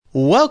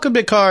Welcome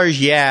to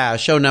Cars Yeah,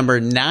 show number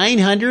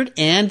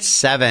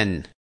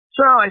 907.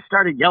 So I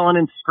started yelling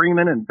and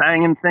screaming and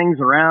banging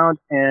things around,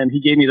 and he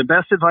gave me the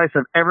best advice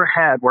I've ever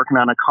had working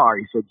on a car.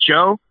 He said,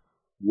 Joe,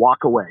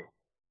 walk away.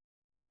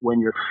 When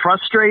you're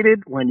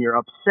frustrated, when you're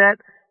upset,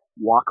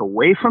 walk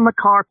away from the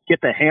car,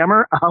 get the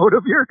hammer out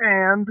of your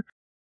hand,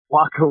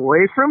 walk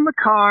away from the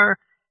car,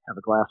 have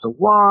a glass of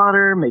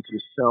water, make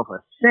yourself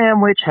a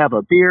sandwich, have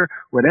a beer,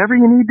 whatever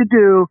you need to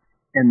do,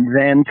 and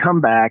then come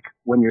back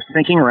when you're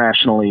thinking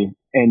rationally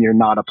and you're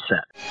not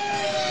upset.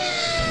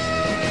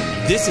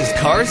 This is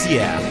Cars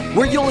Yeah,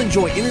 where you'll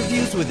enjoy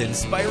interviews with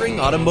inspiring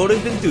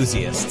automotive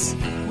enthusiasts.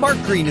 Mark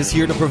Green is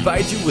here to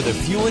provide you with a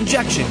fuel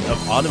injection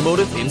of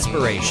automotive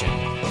inspiration.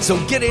 So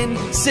get in,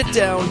 sit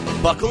down,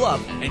 buckle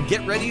up, and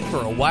get ready for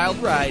a wild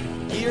ride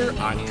here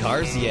on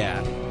Cars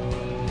Yeah.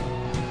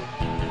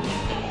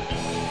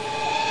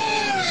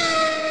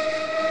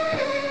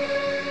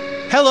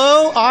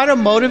 Hello,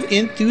 automotive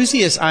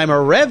enthusiasts. I'm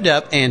revved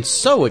up and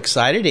so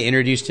excited to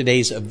introduce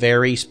today's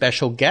very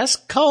special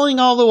guest, calling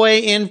all the way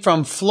in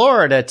from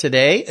Florida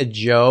today,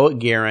 Joe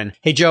Guerin.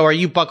 Hey, Joe, are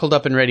you buckled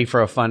up and ready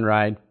for a fun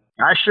ride?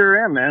 I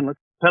sure am, man. Let's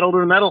pedal to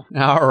the metal.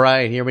 All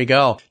right, here we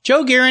go.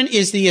 Joe Guerin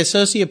is the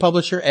associate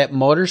publisher at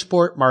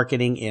Motorsport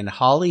Marketing in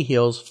Holly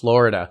Hills,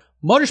 Florida.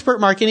 Motorsport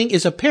Marketing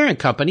is a parent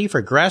company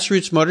for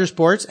Grassroots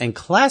Motorsports and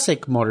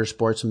Classic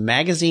Motorsports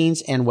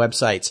magazines and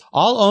websites,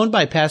 all owned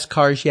by past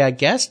Cars Yeah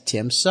guest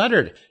Tim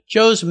Suttard.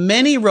 Joe's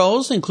many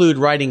roles include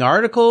writing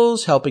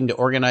articles, helping to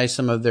organize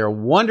some of their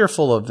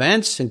wonderful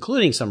events,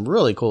 including some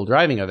really cool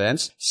driving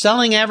events,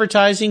 selling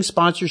advertising,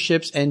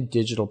 sponsorships, and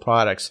digital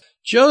products.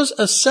 Joe's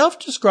a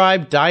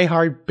self-described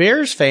diehard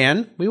Bears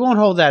fan. We won't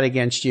hold that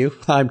against you.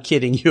 I'm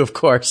kidding you, of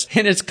course.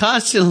 And it's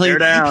constantly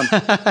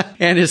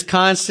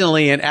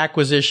in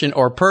acquisition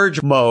or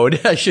purge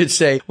mode, I should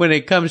say, when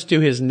it comes to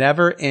his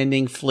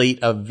never-ending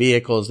fleet of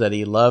vehicles that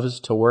he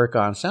loves to work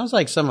on. Sounds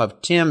like some of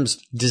Tim's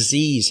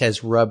disease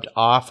has rubbed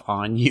off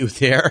on you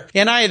there.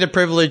 And I had the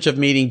privilege of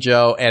meeting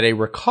Joe at a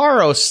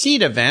Recaro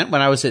Seat event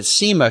when I was at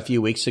SEMA a few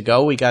weeks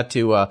ago. We got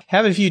to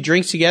have a few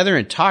drinks together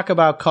and talk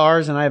about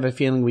cars, and I have a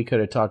feeling we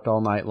could have talked all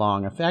night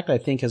long. In fact, I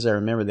think, as I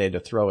remember, they had to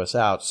throw us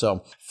out.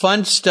 So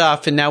fun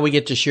stuff, and now we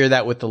get to share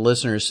that with the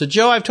listeners. So,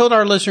 Joe, I've told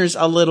our listeners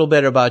a little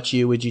bit about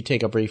you. Would you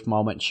take a brief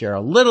moment and share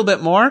a little bit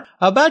more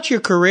about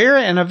your career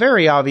and a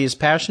very obvious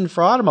passion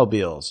for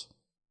automobiles?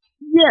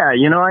 Yeah,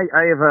 you know,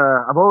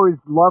 I've always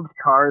loved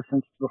cars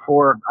since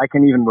before I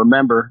can even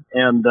remember.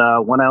 And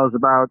when I was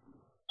about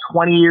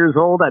 20 years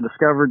old, I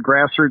discovered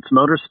Grassroots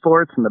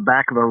Motorsports in the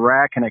back of a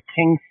rack in a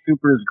King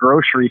Soopers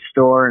grocery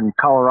store in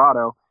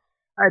Colorado.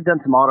 I had done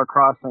some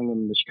autocrossing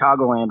in the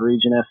Chicagoland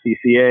region,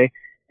 SCCA,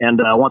 and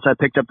once I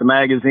picked up the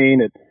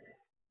magazine, it,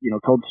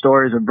 told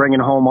stories of bringing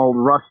home old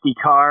rusty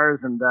cars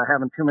and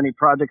having too many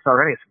projects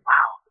already. I said,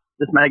 wow,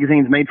 this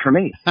magazine's made for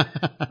me.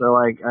 So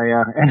I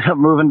ended up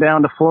moving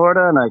down to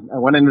Florida, and I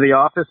went into the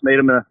office, made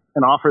them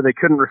an offer they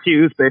couldn't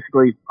refuse,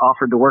 basically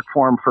offered to work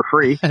for them for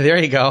free. There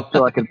you go.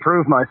 So I could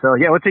prove myself.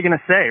 Yeah, what's he going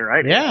to say,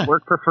 right? Yeah.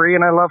 Work for free,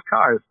 and I love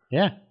cars.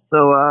 Yeah.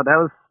 So that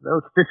was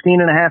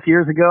 15 and a half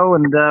years ago,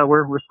 and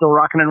we're still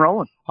rocking and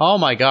rolling. Oh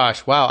my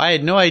gosh. Wow. I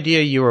had no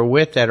idea you were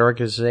with that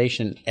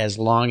organization as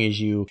long as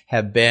you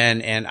have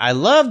been. And I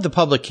love the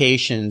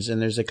publications.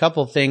 And there's a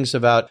couple things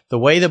about the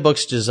way the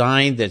book's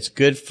designed that's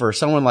good for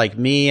someone like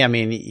me. I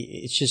mean,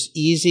 it's just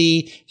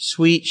easy,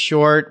 sweet,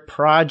 short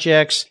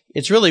projects.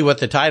 It's really what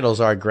the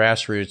titles are,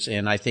 Grassroots,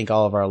 and I think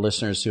all of our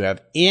listeners who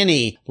have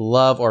any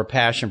love or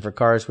passion for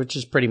cars, which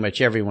is pretty much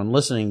everyone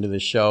listening to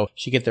this show,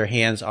 should get their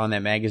hands on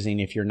that magazine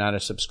if you're not a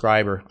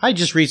subscriber. I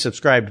just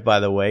resubscribed, by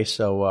the way,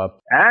 so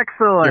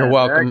excellent. You're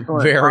welcome.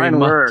 Excellent. Very Fine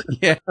much. Work.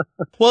 Yeah.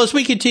 Well, as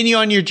we continue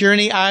on your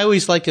journey, I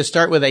always like to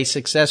start with a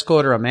success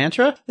quote or a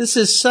mantra. This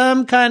is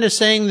some kind of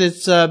saying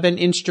that's been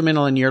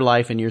instrumental in your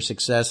life and your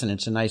success, and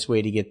it's a nice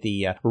way to get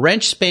the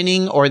wrench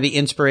spinning or the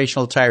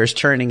inspirational tires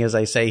turning, as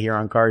I say here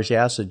on Cars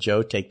Yeah. So,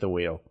 Joe, take the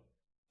wheel.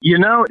 You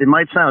know, it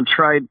might sound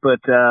trite,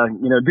 but,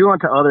 do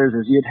unto others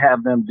as you'd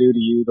have them do to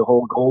you, the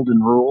whole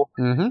golden rule.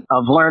 Mm-hmm.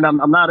 I've learned,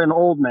 I'm not an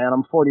old man,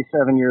 I'm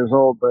 47 years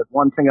old, but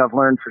one thing I've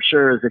learned for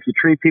sure is if you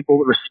treat people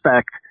with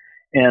respect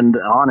and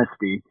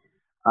honesty,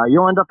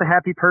 you'll end up a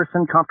happy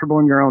person, comfortable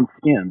in your own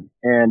skin.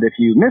 And if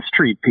you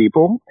mistreat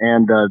people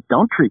and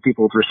don't treat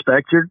people with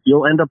respect,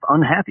 you'll end up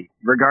unhappy,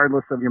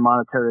 regardless of your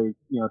monetary,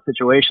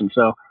 situation.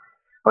 So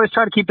always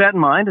try to keep that in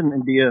mind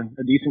and be a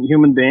decent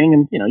human being.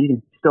 And, you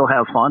can still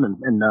have fun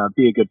and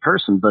be a good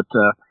person, but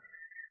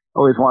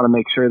always want to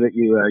make sure that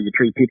you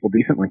treat people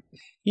decently.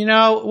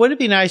 Would it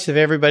be nice if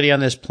everybody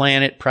on this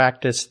planet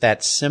practiced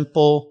that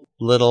simple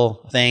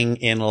little thing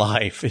in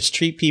life, is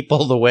treat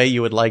people the way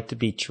you would like to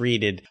be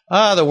treated?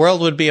 The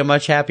world would be a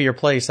much happier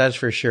place, that's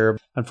for sure.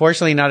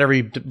 Unfortunately, not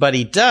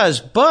everybody does,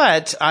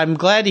 but I'm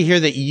glad to hear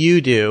that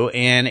you do,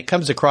 and it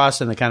comes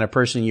across in the kind of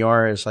person you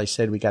are. As I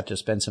said, we got to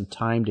spend some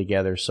time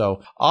together,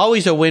 so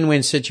always a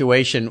win-win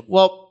situation.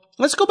 Well,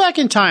 Let's go back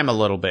in time a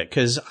little bit,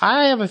 because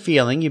I have a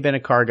feeling you've been a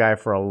car guy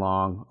for a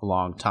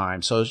long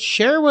time. So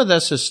share with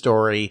us a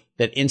story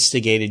that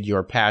instigated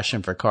your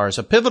passion for cars,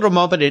 a pivotal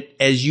moment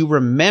as you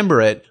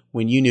remember it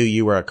when you knew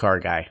you were a car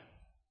guy.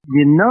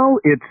 You know,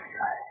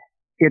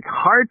 it's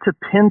hard to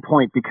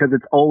pinpoint because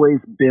it's always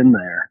been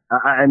there.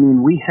 I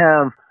mean, we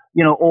have,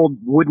 you know, old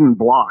wooden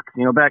blocks.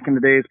 You know, back in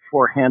the days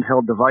before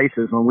handheld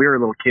devices, when we were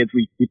little kids,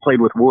 we played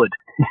with wood.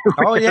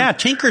 Oh, yeah,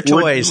 Tinker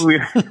Toys.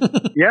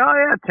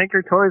 Yeah,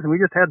 Tinker Toys. And we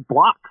just had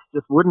blocks,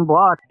 just wooden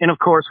blocks. And, of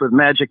course, with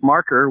magic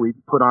marker, we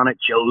put on it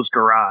Joe's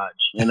Garage.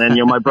 And then,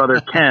 you know, my brother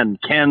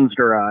Ken's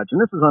Garage. And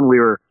this is when we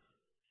were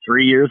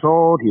 3 years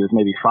old. He was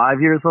maybe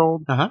 5 years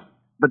old. Uh-huh.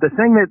 But the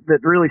thing that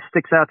really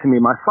sticks out to me,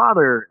 my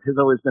father has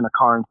always been a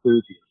car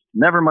enthusiast.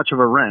 Never much of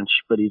a wrench,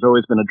 but he's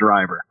always been a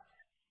driver.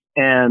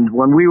 And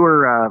when we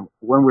were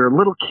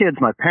little kids,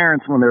 my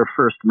parents, when they were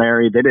first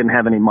married, they didn't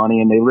have any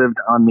money, and they lived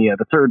on the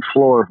third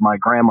floor of my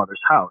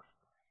grandmother's house.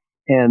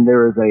 And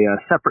there was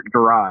a separate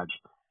garage.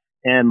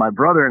 And my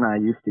brother and I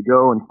used to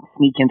go and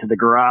sneak into the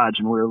garage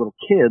when we were little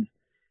kids.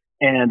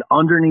 And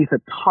underneath a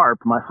tarp,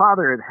 my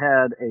father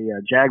had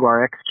a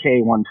Jaguar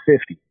XK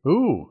 150.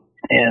 Ooh.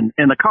 And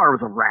the car was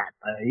a rat.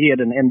 He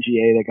had an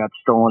MGA that got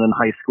stolen in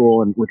high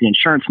school, and with the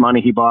insurance money,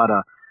 he bought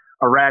a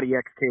ratty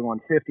XK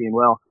 150. And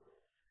well,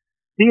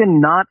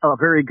 being not a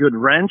very good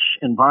wrench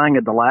and buying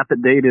a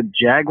dilapidated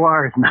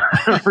Jaguar is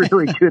not a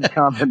really good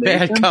combination.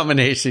 Bad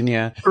combination,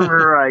 yeah.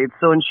 Right.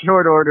 So in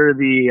short order,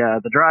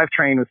 the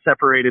drivetrain was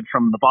separated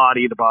from the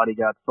body. The body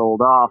got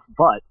sold off,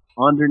 but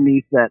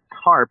underneath that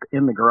tarp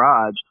in the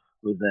garage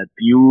was that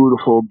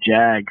beautiful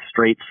Jag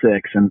straight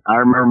six. And I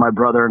remember my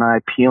brother and I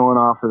peeling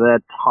off of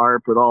that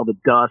tarp with all the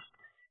dust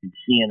and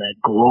seeing that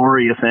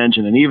glorious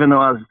engine. And even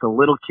though I was just a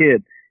little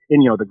kid,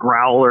 and, you know, the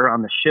growler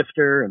on the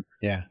shifter, and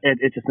yeah,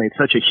 it just made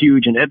such a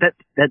huge, and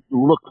that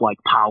looked like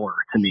power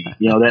to me,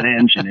 you know, that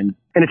engine.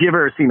 And if you've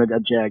ever seen a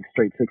Jag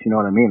straight six, you know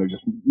what I mean? They're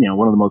just, you know,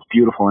 one of the most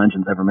beautiful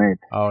engines ever made.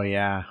 Oh,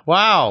 yeah.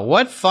 Wow.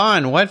 What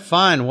fun. What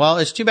fun. Well,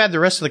 it's too bad the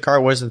rest of the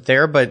car wasn't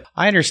there, but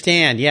I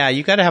understand. Yeah,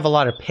 you got to have a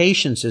lot of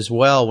patience as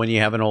well when you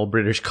have an old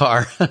British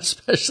car,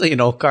 especially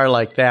an old car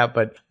like that,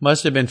 but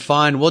must have been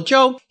fun. Well,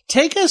 Joe,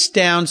 take us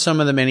down some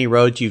of the many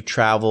roads you've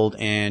traveled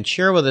and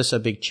share with us a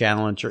big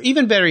challenge, or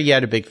even better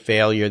yet, a big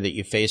failure that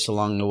you faced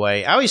along the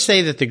way. I always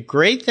say that the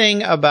great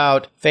thing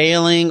about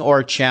failing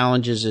or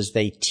challenges is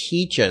they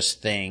teach us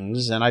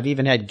things. And I've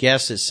even had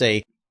guests that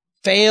say,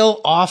 fail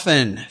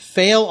often,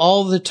 fail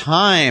all the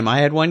time. I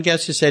had one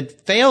guest who said,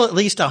 fail at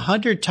least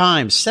 100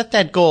 times, set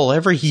that goal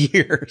every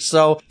year.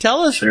 So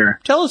tell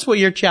us what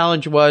your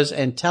challenge was,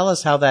 and tell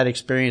us how that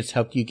experience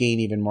helped you gain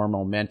even more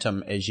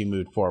momentum as you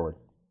moved forward.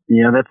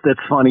 Yeah, that's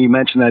funny you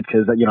mentioned that,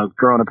 because, you know,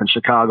 growing up in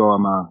Chicago,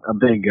 I'm a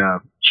big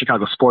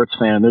Chicago sports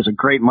fan. There's a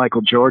great Michael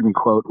Jordan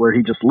quote where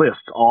he just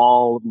lists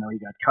all, you know, he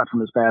got cut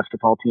from his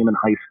basketball team in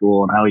high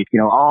school, and how he, you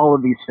know, all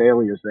of these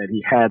failures that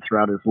he had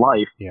throughout his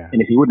life. Yeah.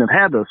 And if he wouldn't have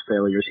had those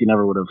failures, he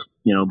never would have,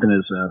 you know, been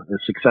as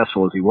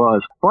successful as he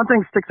was. One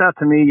thing sticks out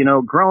to me, you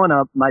know, growing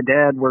up, my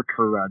dad worked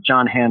for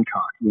John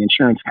Hancock, the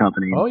insurance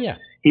company. Oh, yeah.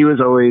 He was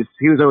always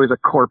a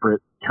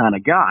corporate kind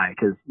of guy,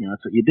 because, you know,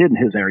 that's what you did in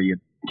his area.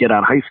 You'd get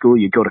out of high school,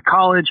 you go to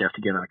college. After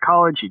you get out of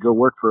college, you go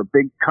work for a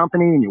big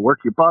company, and you work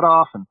your butt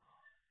off,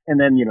 and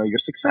then, you know,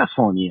 you're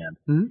successful in the end.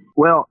 Mm-hmm.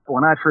 Well,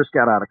 when I first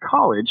got out of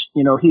college,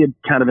 you know, he had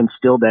kind of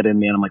instilled that in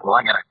me, and I'm like, well,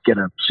 I got to get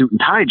a suit and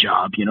tie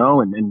job, you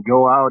know, and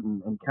go out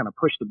and kind of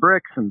push the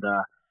bricks. And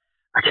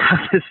I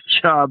got this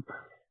job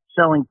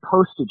selling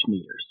postage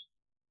meters.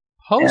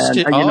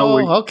 Postage?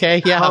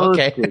 Okay. Yeah,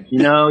 postage, okay.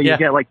 You know, you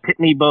get like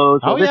Pitney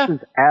Bowes. Well, this is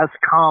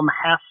Ascom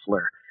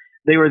Hassler.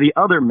 They were the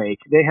other make.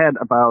 They had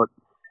about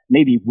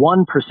maybe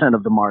 1%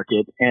 of the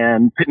market,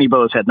 and Pitney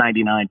Bowes had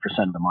 99%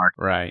 of the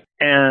market. Right.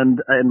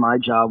 And my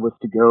job was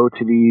to go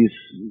to these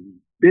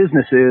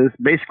businesses,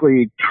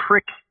 basically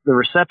trick the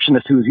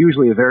receptionist, who was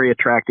usually a very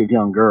attractive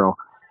young girl,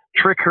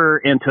 trick her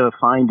into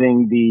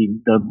finding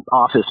the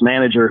office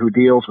manager who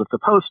deals with the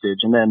postage,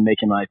 and then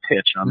making my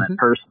pitch on that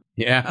person.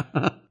 Yeah.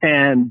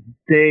 And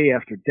day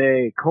after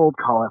day, cold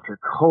call after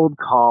cold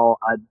call,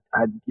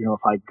 I'd, you know,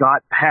 if I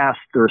got past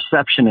the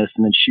receptionist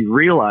and then she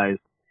realized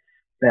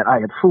that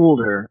I had fooled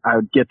her, I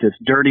would get this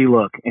dirty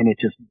look, and it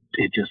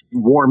just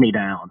wore me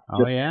down.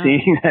 Oh, yeah.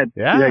 Seeing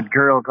that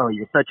girl go,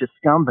 you're such a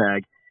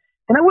scumbag.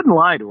 And I wouldn't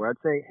lie to her. I'd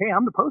say, hey,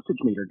 I'm the postage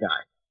meter guy.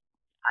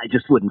 I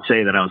just wouldn't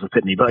say that I was a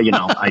Pitney, but, you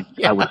know,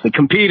 I was the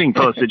competing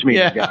postage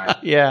meter guy.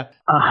 Yeah.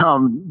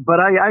 But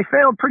I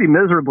failed pretty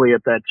miserably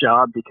at that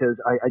job, because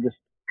I just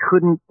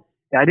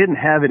I didn't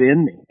have it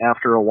in me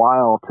after a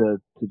while to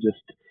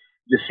just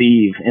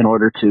deceive in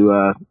order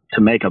to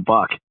make a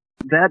buck.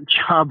 That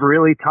job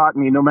really taught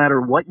me, no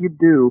matter what you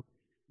do,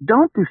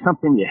 don't do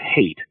something you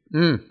hate,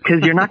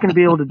 because you're not going to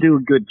be able to do a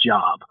good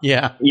job.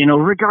 Yeah. You know,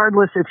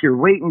 regardless if you're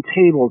waiting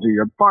tables or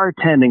you're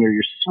bartending or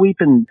you're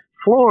sweeping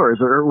floors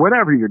or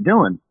whatever you're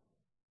doing,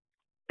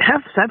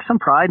 have some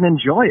pride and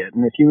enjoy it.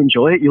 And if you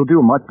enjoy it, you'll do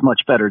a much,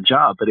 much better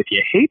job. But if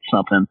you hate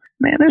something,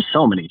 man, there's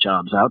so many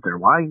jobs out there.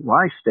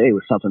 Why stay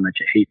with something that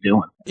you hate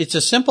doing? It's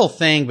a simple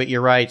thing, but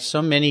you're right.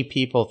 So many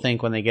people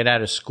think when they get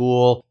out of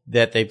school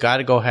that they've got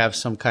to go have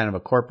some kind of a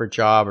corporate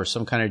job or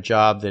some kind of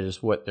job that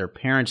is what their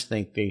parents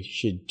think they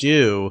should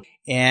do.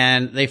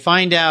 And they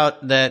find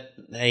out that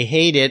they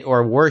hate it,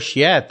 or worse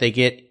yet, they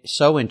get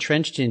so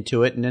entrenched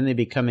into it and then they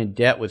become in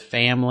debt with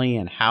family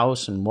and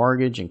house and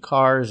mortgage and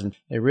cars. And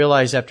they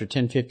realize after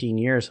 10, 15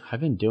 years,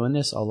 I've been doing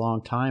this a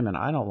long time and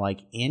I don't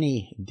like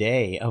any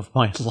day of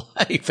my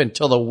life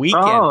until the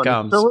weekend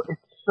comes. It's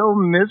so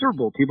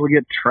miserable. People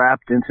get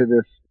trapped into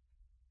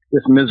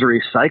this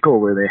misery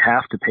cycle where they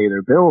have to pay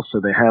their bills.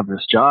 So they have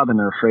this job and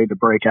they're afraid to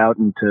break out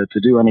and to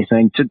do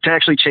anything, to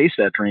actually chase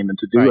that dream and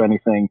to do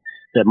anything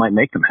that might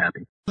make them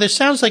happy. This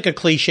sounds like a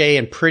cliche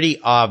and pretty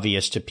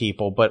obvious to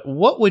people, but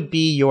what would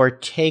be your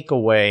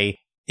takeaway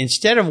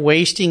instead of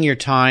wasting your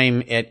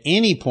time at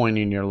any point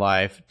in your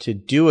life to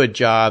do a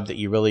job that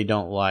you really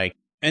don't like?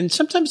 And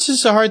sometimes this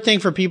is a hard thing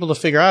for people to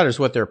figure out is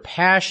what their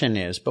passion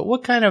is, but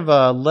what kind of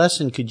a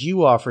lesson could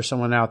you offer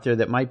someone out there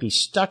that might be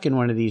stuck in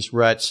one of these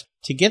ruts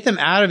to get them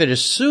out of it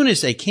as soon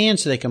as they can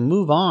so they can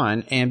move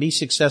on and be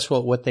successful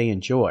at what they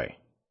enjoy?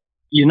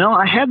 You know,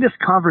 I had this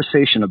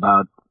conversation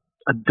about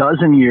a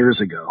dozen years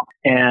ago,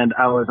 and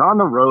I was on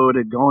the road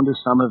and going to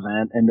some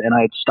event, and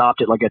I had stopped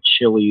at like a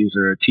Chili's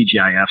or a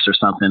TGIF's or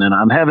something, and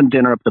I'm having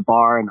dinner at the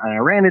bar, and I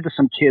ran into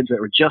some kids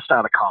that were just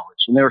out of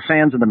college, and they were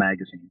fans of the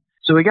magazine.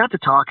 So we got to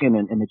talking,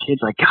 and the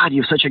kid's like, God,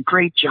 you have such a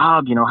great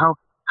job. You know,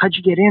 how'd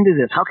you get into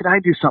this? How could I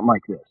do something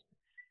like this?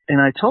 And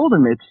I told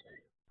him it's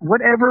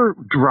whatever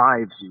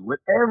drives you,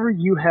 whatever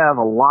you have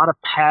a lot of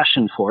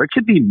passion for. It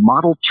could be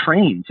model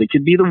trains. It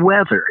could be the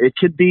weather. It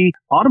could be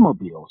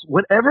automobiles.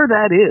 Whatever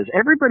that is,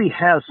 everybody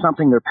has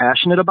something they're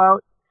passionate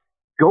about.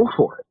 Go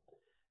for it.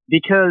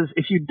 Because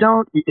if you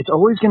don't, it's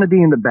always going to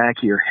be in the back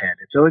of your head.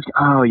 It's always,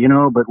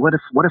 but what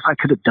if I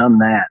could have done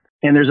that?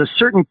 And there's a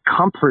certain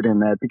comfort in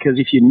that, because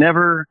if you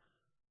never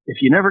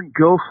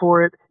go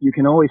for it, you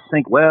can always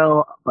think,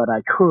 well, but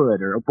I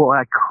could, or boy,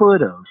 I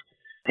could have.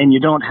 And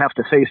you don't have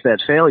to face that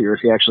failure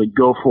if you actually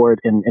go for it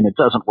and it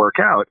doesn't work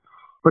out.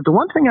 But the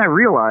one thing I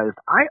realized,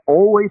 I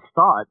always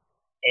thought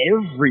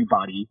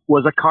everybody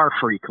was a car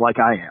freak like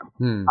I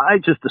am. I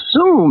just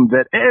assumed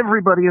that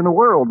everybody in the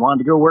world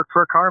wanted to go work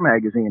for a car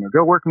magazine or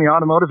go work in the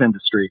automotive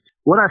industry.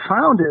 What I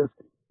found is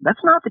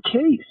that's not the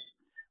case.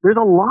 There's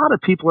a lot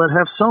of people that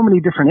have so many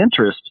different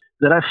interests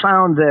that I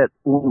found that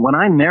when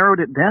I narrowed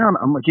it down,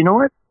 I'm like, you know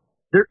what?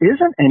 There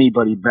isn't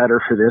anybody better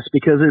for this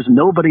because there's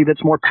nobody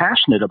that's more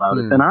passionate about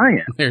it than I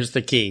am. There's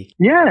the key.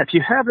 Yeah, if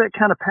you have that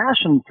kind of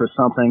passion for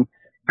something,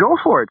 go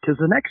for it, because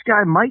the next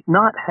guy might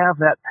not have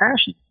that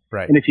passion.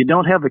 Right. And if you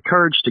don't have the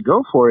courage to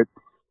go for it,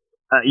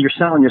 you're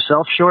selling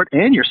yourself short,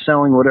 and you're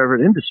selling whatever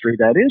industry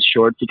that is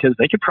short, because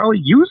they could probably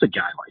use a guy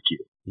like you.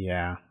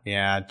 Yeah.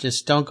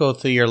 Just don't go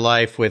through your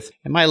life with,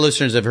 and my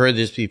listeners have heard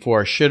this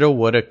before, shoulda,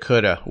 woulda,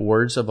 coulda,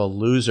 words of a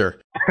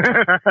loser.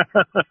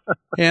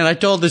 And I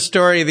told the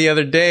story the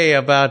other day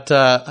about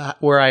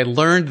where I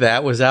learned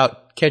that was out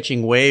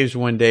catching waves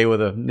one day with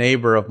a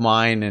neighbor of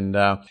mine, and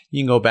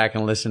you can go back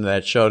and listen to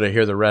that show to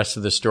hear the rest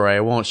of the story.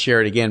 I won't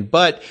share it again,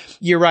 but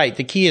you're right.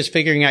 The key is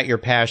figuring out your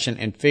passion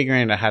and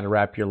figuring out how to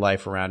wrap your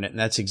life around it, and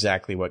that's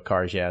exactly what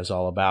Cars Yeah is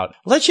all about.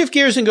 Let's shift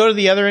gears and go to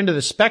the other end of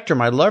the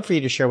spectrum. I'd love for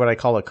you to share what I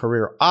call a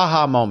career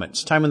aha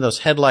moments, time when those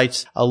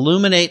headlights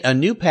illuminate a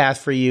new path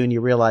for you and you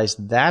realize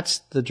that's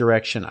the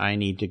direction I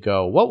need to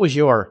go. What was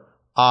your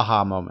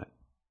aha moment?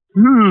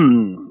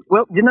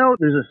 Well,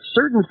 there's a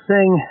certain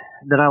thing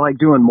that I like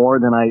doing more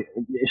than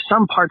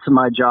some parts of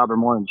my job are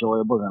more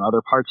enjoyable than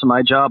other parts of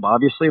my job,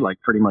 obviously,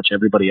 like pretty much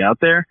everybody out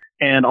there.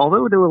 And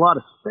although I do a lot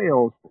of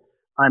sales,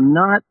 I'm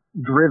not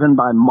driven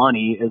by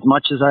money as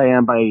much as I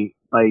am by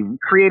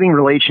creating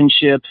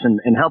relationships and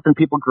helping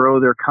people grow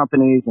their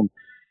companies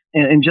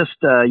and just,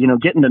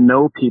 getting to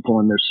know people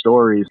and their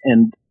stories.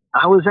 And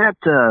I was at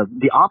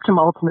the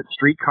Optima Ultimate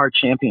Streetcar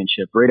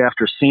Championship right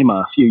after SEMA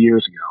a few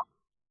years ago.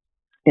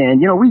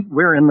 And,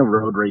 we're in the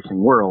road racing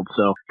world.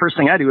 So first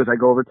thing I do is I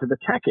go over to the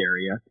tech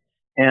area.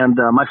 And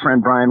my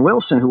friend Brian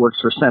Wilson, who works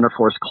for Center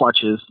Force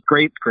Clutches,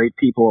 great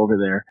people over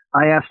there.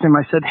 I asked him,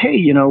 I said,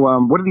 hey,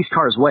 what do these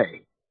cars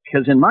weigh?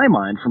 Because in my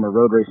mind, from a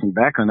road racing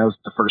background, that was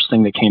the first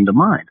thing that came to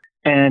mind.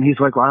 And he's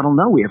like, well, I don't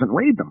know. We haven't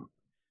weighed them.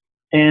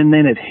 And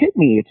then it hit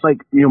me. It's like,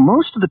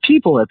 most of the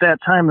people at that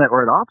time that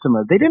were at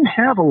Optima, they didn't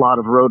have a lot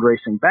of road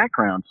racing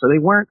background. So they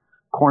weren't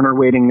corner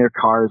weighting their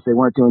cars. They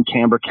weren't doing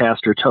camber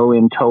caster, toe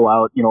in, toe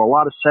out, a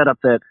lot of setup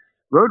that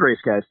road race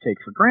guys take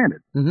for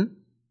granted. Mm-hmm.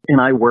 And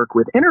I work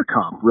with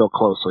Intercom real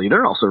closely.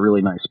 They're also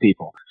really nice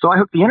people. So I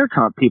hooked the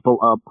Intercom people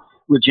up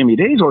with Jimmy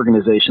Day's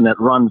organization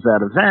that runs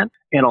that event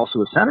and also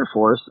with Center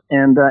Force.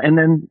 And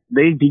then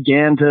they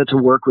began to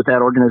work with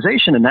that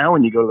organization. And now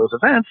when you go to those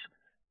events,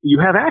 you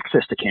have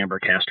access to camber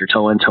caster,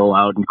 toe in, toe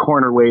out, and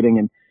corner weighting.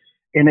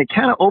 And it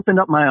kind of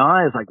opened up my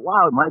eyes like,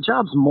 wow, my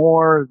job's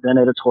more than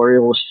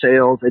editorial or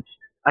sales.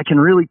 I can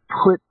really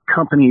put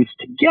companies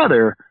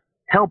together,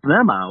 help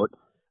them out,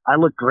 I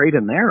look great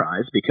in their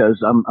eyes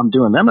because I'm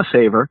doing them a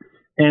favor,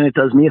 and it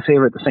does me a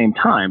favor at the same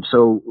time.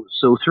 So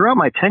throughout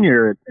my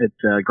tenure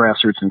at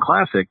Grassroots and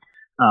Classic,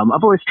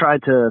 I've always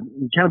tried to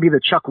kind of be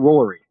the Chuck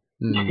Woolery.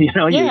 You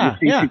know, you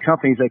see two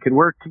companies that could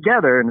work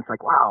together, and it's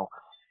like, wow,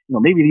 you know,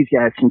 maybe these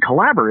guys can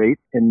collaborate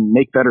and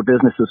make better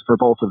businesses for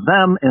both of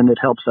them, and it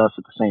helps us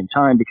at the same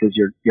time because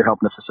you're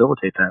helping to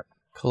facilitate that.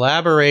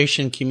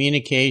 Collaboration,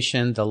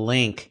 communication, the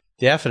link.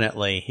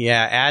 Definitely.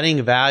 Yeah.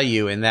 Adding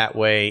value in that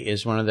way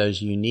is one of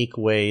those unique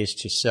ways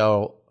to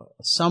sell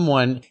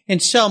someone.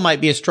 And sell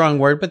might be a strong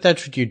word, but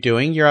that's what you're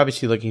doing. You're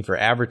obviously looking for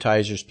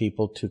advertisers,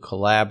 people to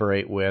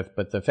collaborate with.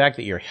 But the fact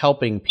that you're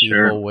helping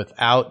people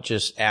without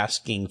just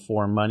asking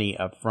for money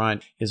up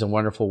front is a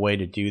wonderful way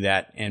to do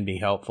that and be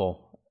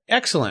helpful.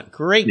 Excellent.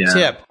 Great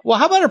tip. Well,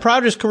 how about a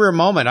proudest career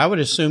moment? I would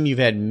assume you've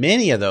had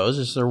many of those.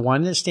 Is there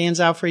one that stands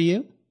out for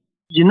you?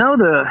 You know,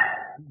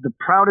 the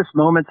proudest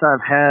moments I've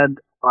had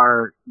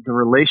are the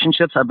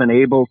relationships I've been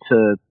able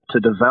to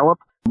develop.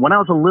 When I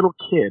was a little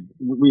kid,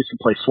 we used to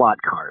play slot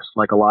cars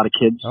like a lot of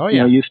kids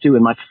used to.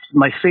 And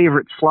my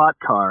favorite slot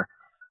car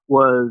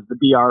was the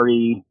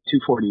BRE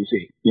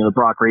 240Z, you know, the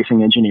Brock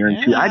Racing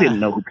Engineering 2. I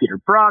didn't know who Peter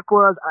Brock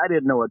was. I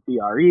didn't know what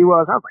BRE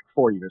was. I was like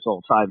 4 years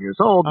old, 5 years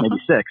old,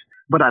 maybe 6.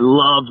 But I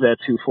loved that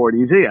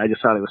 240Z. I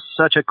just thought it was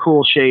such a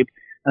cool shape.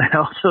 And I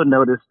also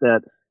noticed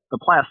that the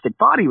plastic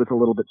body was a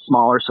little bit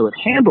smaller, so it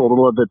handled a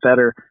little bit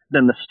better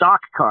than the stock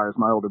cars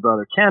my older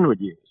brother Ken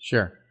would use.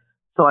 Sure.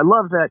 So I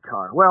love that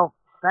car. Well,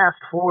 fast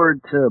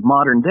forward to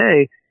modern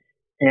day,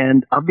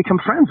 and I've become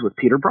friends with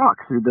Peter Brock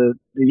through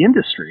the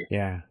industry.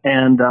 Yeah.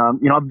 And,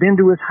 you know, I've been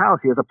to his house.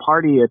 He has a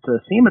party at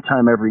SEMA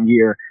time every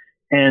year.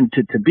 And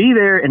to be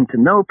there and to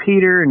know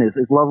Peter and his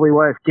lovely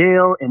wife,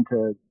 Gail, and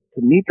to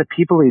meet the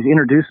people he's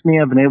introduced me,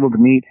 I've been able to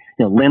meet,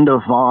 you know, Linda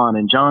Vaughn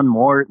and John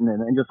Morton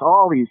and just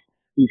all these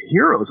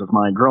heroes of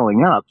mine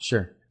growing up.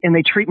 Sure. And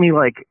they treat me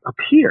like a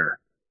peer,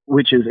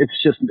 which is,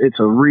 it's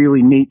a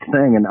really neat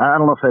thing. And I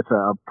don't know if that's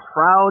a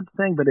proud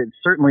thing, but it's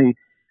certainly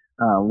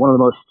one of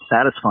the most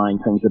satisfying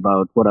things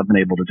about what I've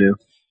been able to do.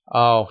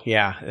 Oh,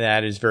 yeah,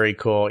 that is very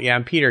cool. Yeah,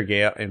 and Peter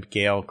and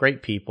Gail,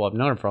 great people. I've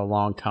known them for a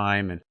long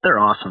time. And they're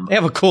awesome. They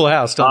have a cool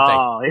house, don't they?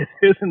 Oh,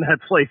 isn't that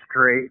place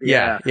great?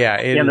 Yeah.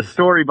 And the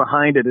story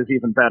behind it is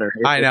even better.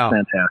 I know. It's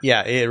fantastic.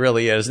 Yeah, it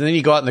really is. And then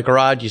you go out in the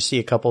garage, you see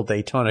a couple of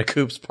Daytona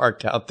coupes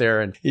parked out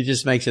there, and it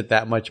just makes it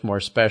that much more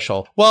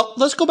special. Well,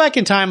 let's go back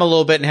in time a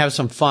little bit and have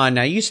some fun.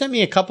 Now, you sent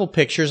me a couple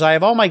pictures. I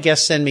have all my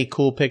guests send me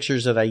cool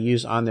pictures that I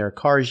use on their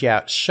Cars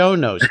Yeah show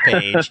notes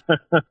page.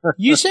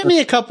 You sent me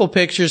a couple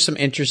pictures, some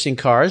interesting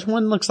cars.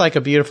 One looks like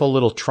a beautiful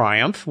little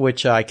Triumph,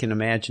 which I can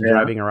imagine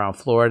driving around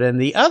Florida. And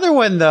the other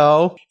one,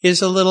 though,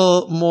 is a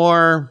little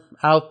more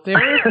out there,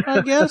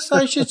 I guess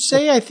I should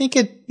say. I think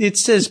it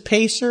says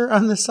Pacer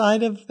on the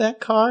side of that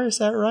car. Is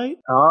that right?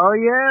 Oh,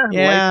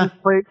 yeah.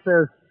 License plate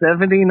says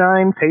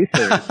 79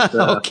 Pacers.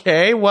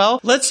 Okay, well,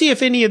 let's see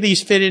if any of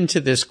these fit into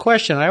this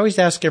question. I always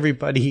ask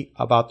everybody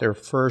about their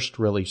first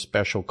really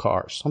special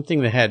car,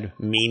 something that had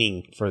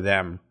meaning for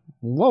them.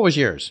 What was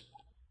yours?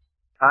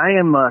 I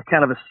am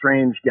kind of a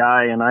strange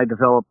guy, and I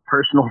develop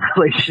personal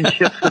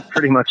relationships with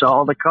pretty much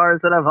all the cars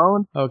that I've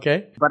owned.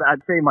 Okay. But I'd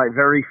say my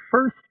very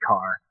first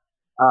car,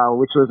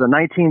 which was a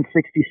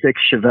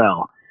 1966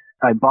 Chevelle.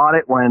 I bought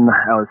it when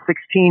I was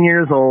 16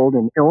 years old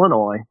in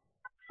Illinois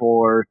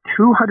for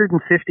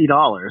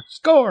 $250.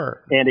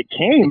 Score. And it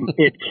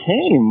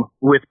came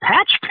with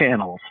patch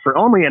panels for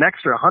only an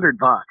extra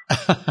 $100.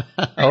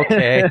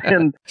 Okay.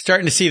 And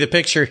starting to see the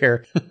picture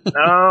here.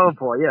 Oh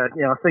boy. Yeah.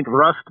 You know, I think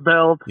rust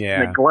belt,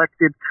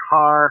 neglected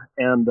car.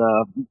 And,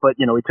 but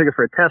you know, we took it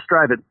for a test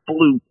drive. It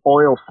blew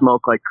oil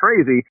smoke like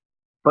crazy.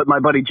 But my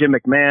buddy Jim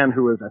McMahon,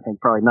 who was, I think,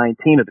 probably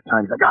 19 at the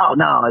time, he's like, oh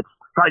no, it's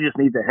probably just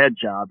needs a head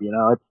job. You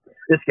know,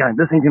 this ain't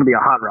going to be a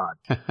hot rod.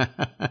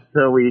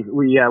 So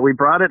we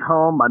brought it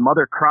home. My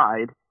mother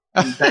cried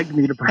and begged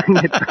me to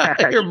bring it back.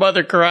 Your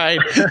mother cried.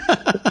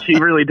 She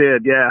really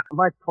did. Yeah.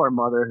 My poor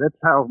mother. That's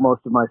how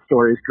most of my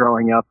stories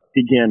growing up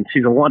begin.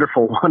 She's a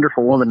wonderful,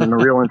 wonderful woman and a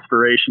real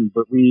inspiration.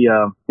 But we, you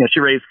know, she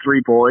raised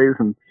 3 boys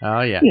and,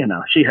 you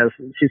know, she's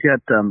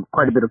got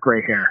quite a bit of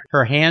gray hair.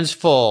 Her hands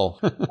full.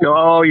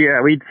 Oh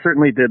yeah. We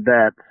certainly did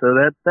that. So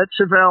that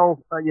Chevelle,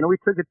 you know, we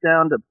took it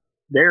down to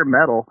bare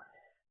metal.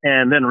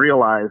 And then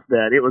realized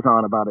that it was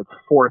on about its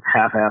 4th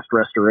half-assed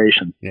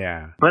restoration.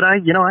 Yeah. But I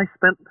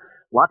spent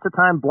lots of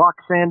time block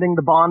sanding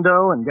the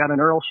Bondo and got an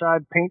Earl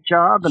Scheib paint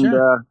job. And,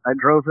 I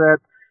drove that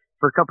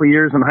for a couple of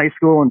years in high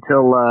school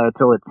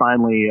until it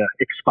finally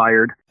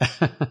expired.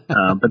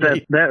 But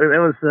that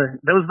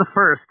was the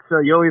first.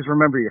 So you always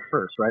remember your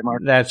first, right,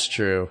 Mark? That's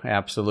true.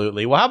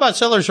 Absolutely. Well, how about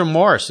seller's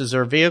remorse? Is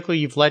there a vehicle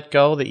you've let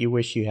go that you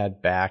wish you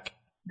had back?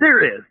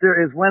 There is.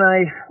 When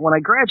I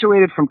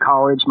graduated from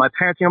college, my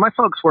parents, you know, my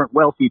folks weren't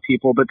wealthy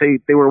people, but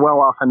they were well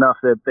off enough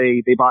that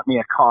they bought me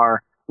a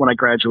car when I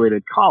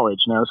graduated college.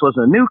 Now, this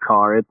wasn't a new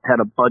car. It had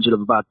a budget of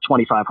about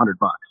 $2,500.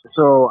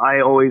 So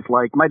I always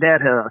my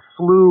dad had a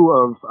slew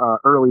of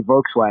early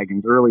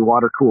Volkswagens, early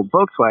water-cooled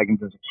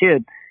Volkswagens as a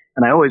kid,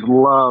 and I always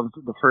loved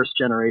the first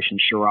generation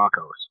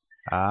Scirocco's.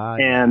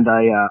 And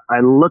I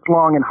looked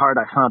long and hard.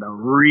 I found a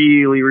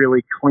really,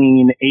 really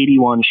clean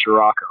 81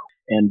 Scirocco.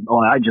 And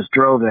I just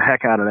drove the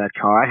heck out of that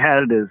car. I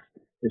had it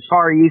as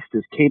far east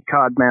as Cape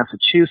Cod,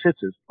 Massachusetts,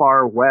 as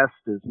far west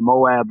as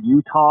Moab,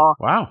 Utah.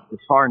 Wow. As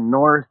far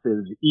north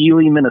as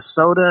Ely,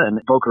 Minnesota, and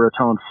Boca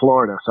Raton,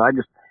 Florida. So I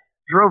just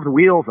drove the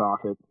wheels off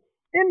it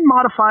and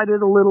modified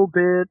it a little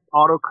bit,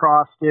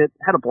 autocrossed it,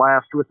 had a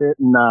blast with it,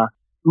 and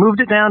moved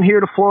it down here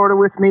to Florida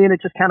with me, and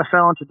it just kind of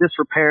fell into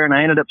disrepair, and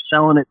I ended up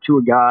selling it to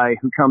a guy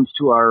who comes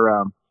to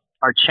our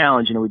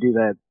challenge. You know, we do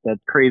that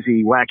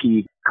crazy,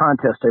 wacky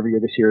contest every year.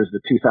 This year is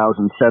the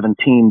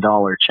 2017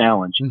 dollar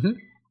challenge. Mm-hmm.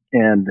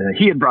 And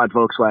he had brought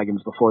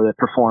Volkswagens before that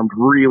performed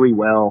really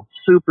well.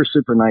 Super,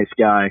 super nice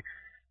guy.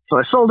 So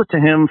I sold it to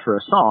him for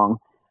a song,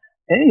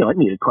 and, you know, it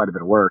needed quite a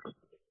bit of work.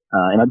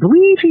 And I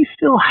believe he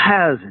still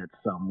has it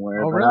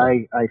somewhere, but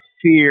really? I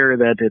fear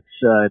that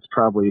it's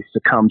probably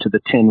succumbed to the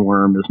tin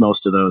worm, as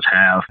most of those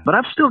have. But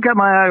I've still got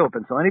my eye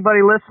open, so anybody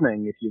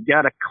listening, if you've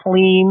got a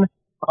clean,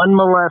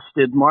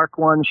 unmolested Mark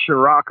I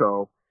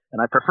Scirocco, and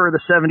I prefer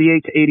the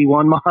 78 to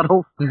 81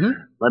 models,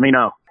 let me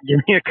know. Give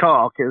me a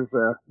call, because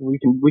we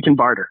can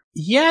barter.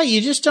 Yeah,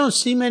 you just don't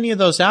see many of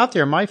those out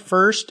there. My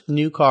first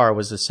new car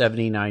was a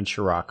 79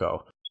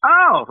 Scirocco.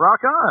 Oh,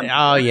 rock on.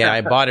 Oh, yeah. I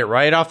bought it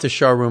right off the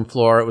showroom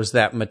floor. It was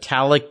that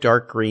metallic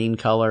dark green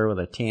color with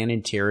a tan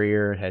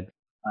interior. It had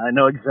I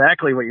know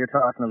exactly what you're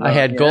talking about. I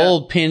had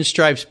gold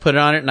pinstripes put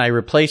on it, and I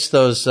replaced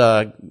those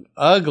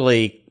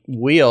ugly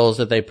wheels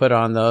that they put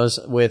on those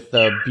with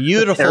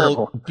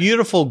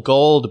beautiful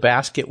gold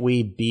basket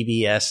weave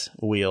BBS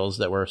wheels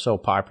that were so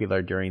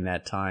popular during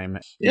that time.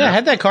 Yeah, I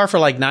had that car for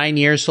like 9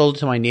 years, sold it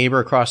to my neighbor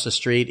across the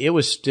street. It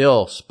was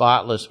still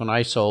spotless when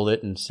I sold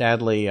it, and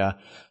sadly,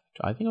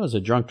 I think it was a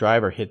drunk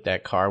driver hit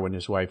that car when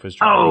his wife was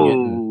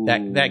driving it.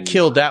 And that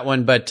killed that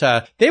one. But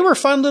they were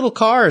fun little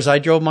cars. I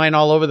drove mine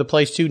all over the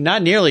place, too.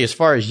 Not nearly as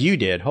far as you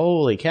did.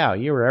 Holy cow,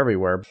 you were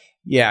everywhere.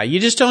 Yeah, you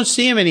just don't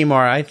see them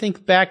anymore. I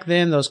think back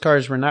then those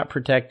cars were not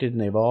protected,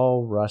 and they've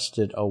all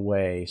rusted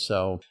away.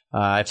 So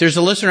if there's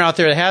a listener out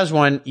there that has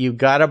one, you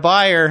got a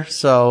buyer.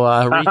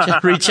 So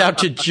reach out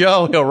to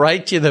Joe. He'll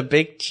write you the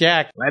big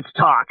check. Let's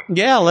talk.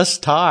 Yeah, let's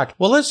talk.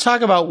 Well, let's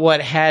talk about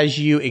what has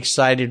you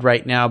excited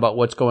right now about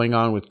what's going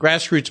on with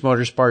Grassroots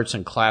Motorsports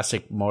and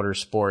Classic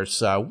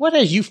Motorsports. What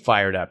has you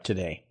fired up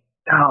today?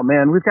 Oh,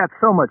 man, we've got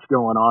so much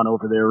going on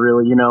over there,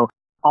 really. You know,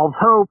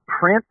 although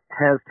print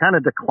has kind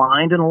of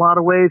declined in a lot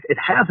of ways, it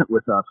hasn't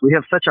with us. We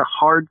have such a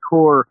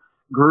hardcore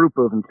group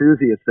of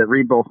enthusiasts that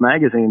read both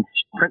magazines.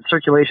 Print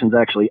circulation's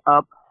actually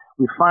up.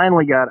 We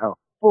finally got a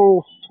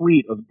full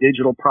suite of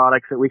digital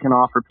products that we can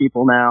offer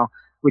people now,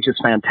 which is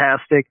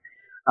fantastic.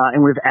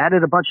 And we've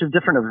added a bunch of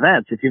different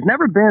events. If you've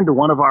never been to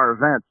one of our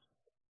events,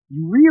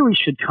 you really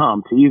should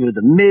come to either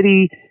the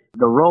MIDI,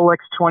 the Rolex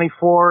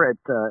 24 at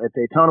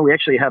Daytona. We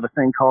actually have a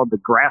thing called the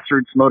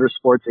Grassroots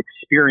Motorsports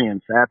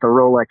Experience at the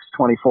Rolex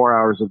 24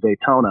 Hours of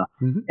Daytona.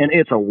 Mm-hmm. And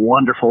it's a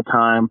wonderful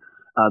time.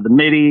 The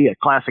MIDI at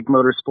Classic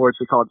Motorsports,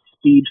 we call it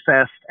Speed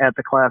Fest at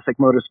the Classic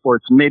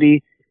Motorsports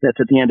MIDI. That's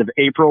at the end of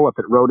April up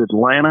at Road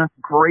Atlanta.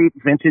 Great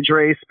vintage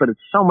race, but it's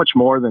so much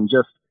more than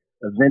just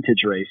a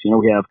vintage race. You know,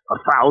 we have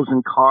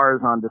 1,000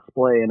 cars on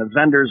display and a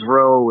vendor's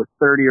row with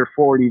 30 or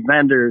 40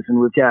 vendors, and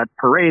we've got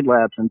parade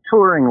laps and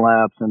touring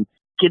laps and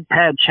skid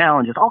pad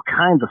challenges, all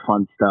kinds of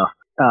fun stuff.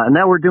 And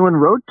now we're doing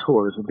road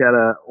tours. We've got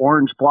a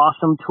Orange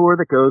Blossom tour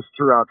that goes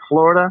throughout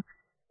Florida,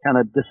 kind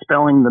of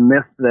dispelling the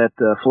myth that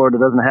Florida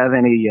doesn't have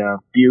any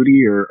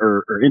beauty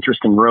or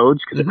interesting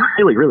roads, because it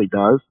really, really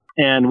does.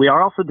 And we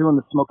are also doing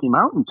the Smoky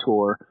Mountain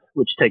tour,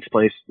 which takes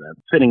place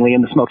fittingly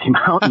in the Smoky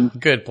Mountains.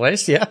 Good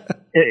place, yeah.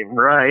 Hey,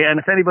 right. And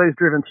if anybody's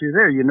driven through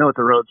there, you know what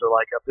the roads are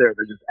like up there.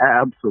 They're just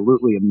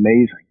absolutely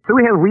amazing. So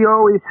we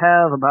always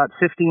have about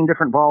 15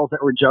 different balls that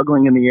we're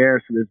juggling in the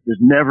air, so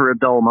there's never a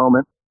dull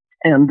moment.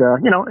 And,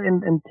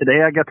 and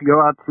today I got to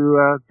go out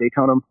to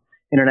Daytona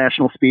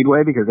International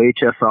Speedway because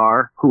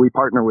HSR, who we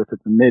partner with at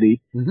the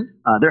MIDI,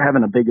 they're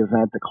having a big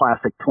event, the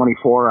Classic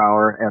 24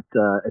 Hour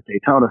at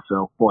Daytona.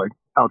 So, boy,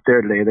 out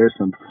there today, there's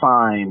some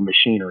fine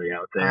machinery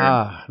out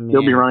there.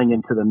 They'll be running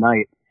into the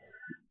night.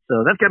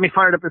 So that's got me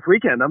fired up this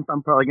weekend. I'm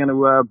probably going to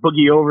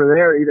boogie over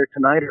there either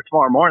tonight or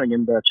tomorrow morning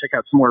and check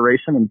out some more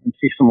racing and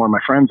see some more of my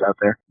friends out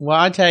there. Well,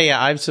 I tell you,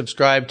 I've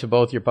subscribed to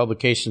both your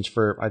publications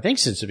for, I think,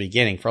 since the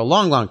beginning, for a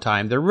long, long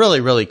time. They're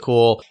really, really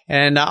cool.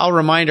 And I'll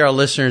remind our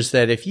listeners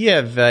that if you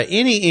have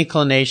any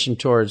inclination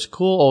towards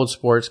cool old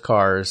sports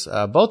cars,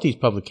 both these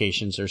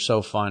publications are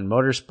so fun.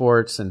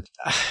 Motorsports, and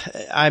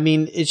I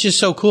mean, it's just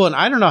so cool. And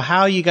I don't know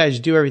how you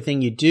guys do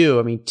everything you do.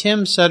 I mean,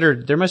 Tim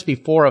Sutter, there must be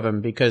 4 of them,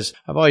 because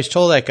I've always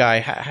told that guy,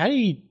 how are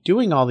you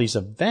doing all these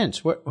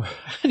events? How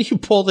do you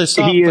pull this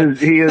off? He's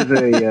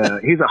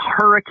a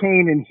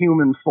hurricane in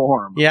human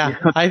form. Yeah, you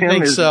know, I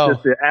think is so.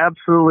 Just an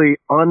absolutely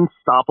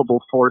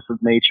unstoppable force of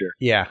nature.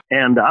 Yeah.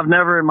 And I've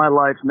never in my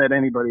life met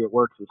anybody that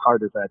works as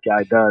hard as that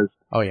guy does.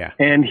 Oh, yeah.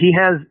 And he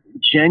has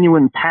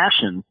genuine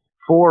passion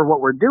for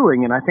what we're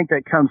doing, and I think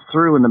that comes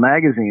through in the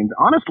magazines.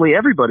 Honestly,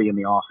 everybody in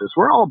the office,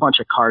 we're all a bunch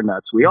of car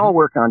nuts. We all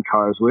work on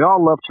cars. We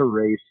all love to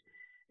race.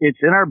 It's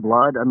in our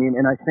blood. I mean,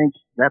 and I think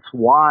that's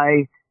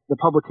why the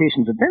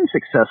publications have been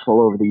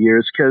successful over the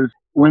years, because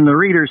when the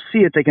readers see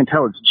it, they can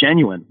tell it's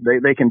genuine.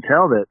 They can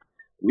tell that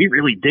we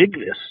really dig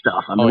this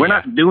stuff. I mean, we're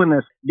not doing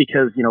this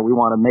because, you know, we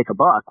want to make a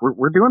buck.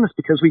 We're doing this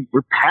because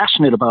we're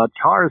passionate about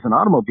cars and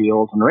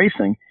automobiles and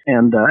racing.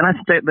 And I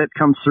think that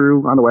comes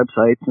through on the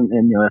websites and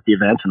you know, at the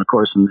events and, of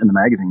course, in the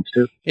magazines,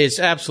 too. It's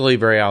absolutely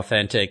very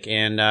authentic.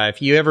 And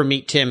if you ever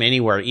meet Tim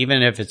anywhere,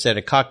 even if it's at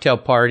a cocktail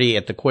party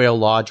at the Quail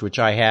Lodge, which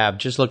I have,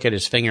 just look at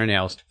his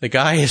fingernails. The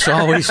guy is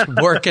always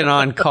working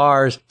on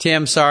cars.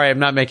 Tim, sorry, I'm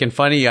not making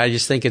fun of you. I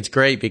just think it's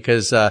great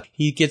because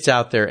he gets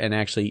out there and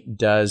actually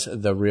does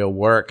the real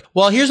work.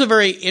 Well, here's a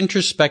very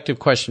introspective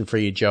question for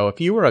you, Joe. If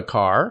you were a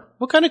car,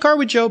 what kind of car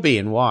would Joe be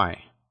and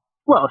why?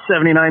 Well,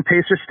 79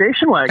 Pacer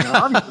station wagon,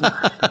 obviously.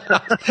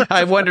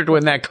 I wondered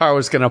when that car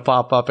was going to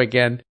pop up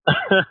again.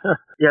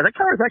 Yeah, that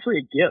car is actually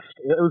a gift.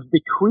 It was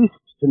bequeathed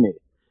to me.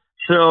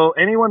 So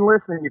anyone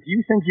listening, if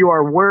you think you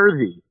are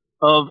worthy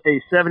of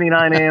a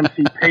 79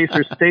 AMC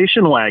Pacer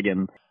station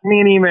wagon, send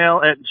me an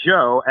email at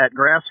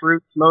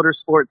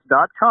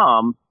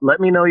joe@grassrootsmotorsports.com. Let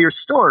me know your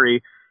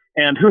story.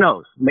 And who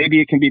knows?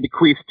 Maybe it can be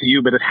bequeathed to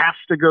you, but it has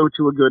to go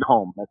to a good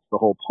home. That's the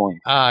whole point.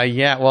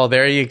 Yeah. Well,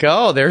 there you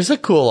go. There's a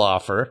cool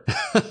offer.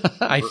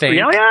 I think.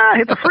 Yeah.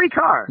 It's a free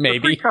car. Maybe.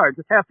 It's a free car. It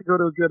just has to go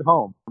to a good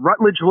home.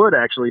 Rutledge Wood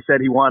actually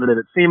said he wanted it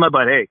at SEMA,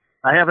 but hey,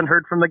 I haven't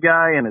heard from the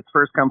guy, and it's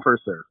first come,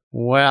 first serve.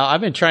 Well,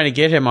 I've been trying to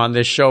get him on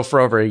this show for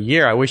over a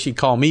year. I wish he'd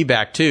call me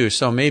back too.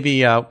 So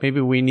maybe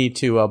we need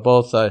to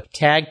both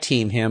tag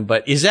team him.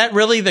 But is that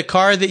really the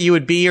car that you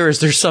would be, or is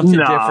there something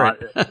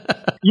different?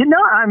 You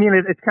know, I mean,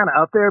 it's kind of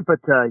out there, but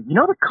you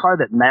know the car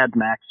that Mad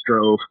Max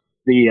drove?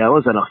 What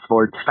was it, a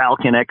Ford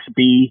Falcon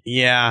XB?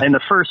 Yeah. In the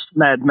first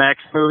Mad Max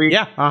movie?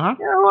 Yeah, uh-huh.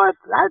 You know what?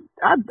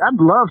 I'd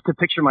love to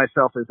picture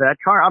myself as that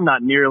car. I'm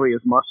not nearly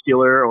as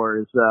muscular or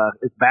as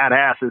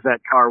badass as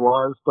that car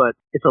was, but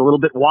it's a little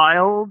bit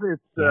wild.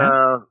 It's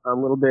a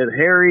little bit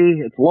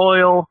hairy. It's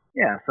loyal.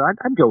 Yeah, so I'd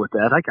go with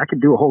that. I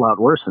could do a whole lot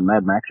worse than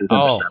Mad Max's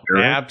Interceptor. Oh,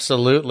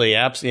 absolutely.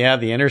 Yeah,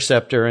 the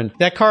Interceptor. And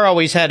that car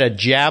always had a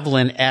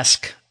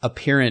Javelin-esque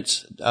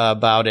appearance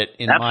about it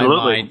in my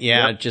mind.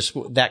 Yeah, just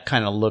that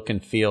kind of look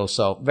and feel.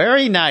 So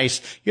very nice.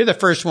 You're the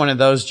first one of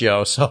those,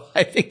 Joe. So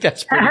I think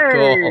that's pretty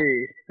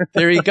cool.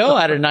 There you go.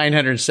 Out of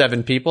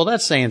 907 people.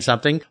 That's saying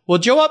something. Well,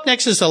 Joe, up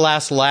next is the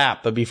last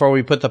lap. But before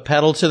we put the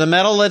pedal to the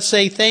metal, let's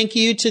say thank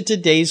you to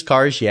today's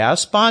Cars Yeah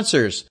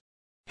sponsors.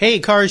 Hey,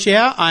 Cars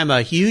Yeah, I'm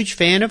a huge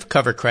fan of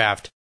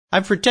Covercraft.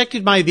 I've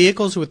protected my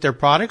vehicles with their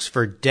products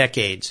for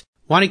decades.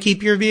 Want to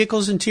keep your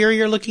vehicle's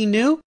interior looking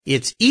new?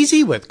 It's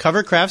easy with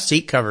Covercraft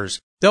seat covers.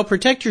 They'll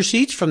protect your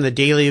seats from the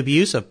daily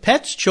abuse of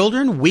pets,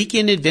 children,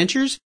 weekend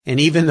adventures, and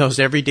even those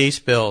everyday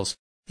spills.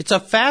 It's a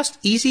fast,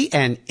 easy,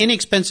 and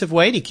inexpensive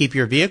way to keep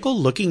your vehicle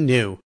looking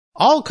new.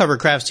 All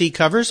Covercraft seat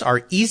covers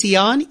are easy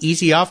on,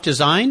 easy off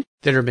design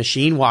that are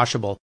machine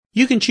washable.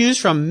 You can choose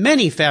from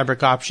many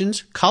fabric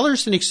options,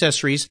 colors, and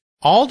accessories,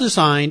 all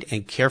designed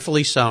and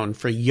carefully sewn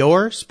for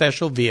your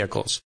special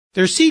vehicles.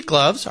 Their seat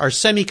gloves are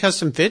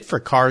semi-custom fit for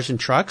cars and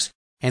trucks,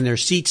 and their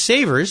seat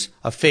savers,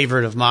 a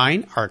favorite of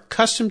mine, are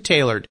custom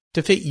tailored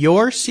to fit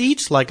your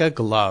seats like a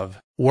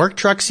glove. Work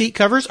truck seat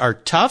covers are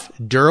tough,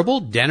 durable,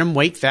 denim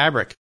weight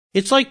fabric.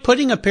 It's like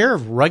putting a pair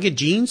of rugged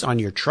jeans on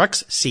your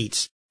truck's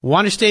seats.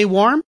 Want to stay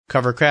warm?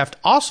 Covercraft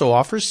also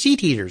offers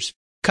seat heaters.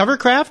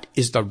 Covercraft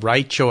is the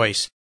right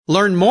choice.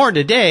 Learn more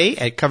today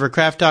at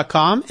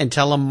covercraft.com and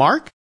tell them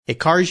Mark at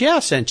Cars Yeah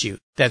sent you.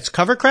 That's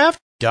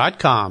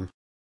covercraft.com.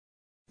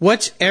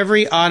 What's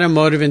every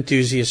automotive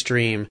enthusiast's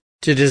dream?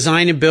 To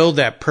design and build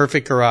that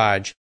perfect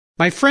garage.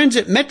 My friends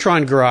at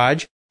Metron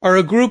Garage are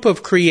a group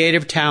of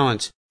creative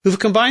talents who've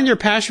combined their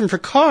passion for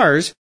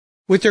cars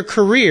with their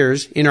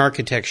careers in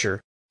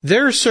architecture.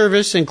 Their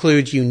service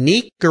includes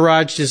unique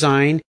garage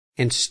design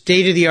and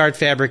state-of-the-art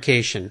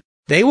fabrication.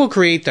 They will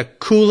create the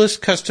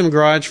coolest custom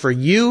garage for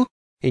you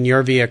and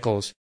your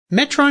vehicles.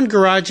 Metron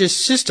Garage's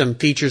system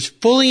features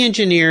fully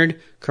engineered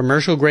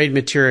commercial-grade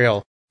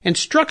material and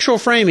structural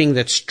framing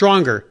that's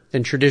stronger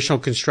than traditional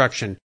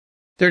construction.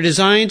 Their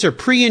designs are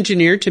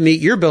pre-engineered to meet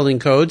your building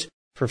codes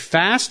for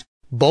fast,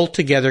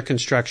 bolt-together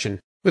construction.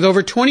 With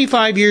over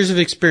 25 years of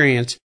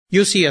experience,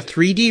 you'll see a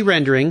 3D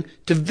rendering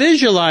to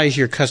visualize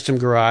your custom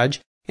garage,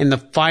 and the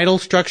final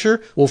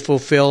structure will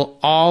fulfill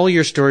all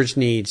your storage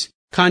needs.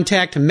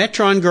 Contact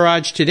Metron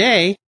Garage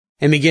today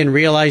and begin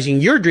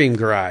realizing your dream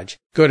garage.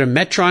 Go to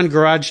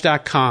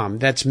metrongarage.com.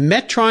 That's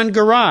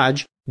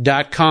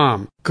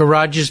metrongarage.com.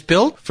 Garage is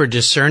built for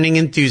discerning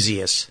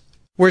enthusiasts.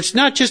 Where it's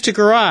not just a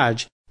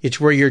garage, it's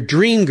where your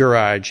dream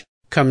garage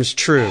comes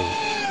true.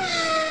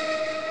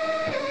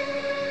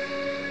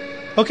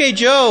 Okay,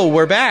 Joe,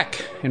 we're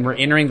back, and we're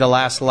entering the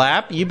last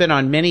lap. You've been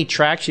on many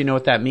tracks. You know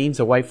what that means.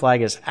 The white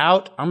flag is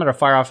out. I'm going to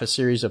fire off a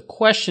series of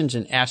questions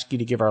and ask you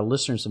to give our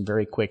listeners some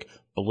very quick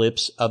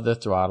blips of the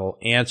throttle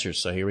answers.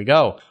 So here we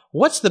go.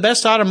 What's the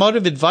best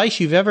automotive advice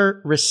you've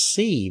ever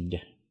received?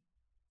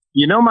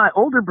 You know, my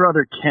older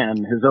brother,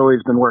 Ken, has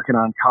always been working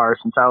on cars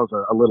since I was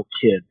a little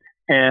kid.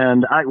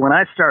 And when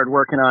I started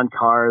working on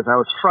cars, I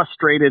was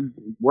frustrated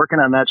working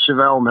on that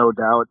Chevelle, no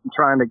doubt, and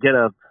trying to get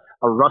a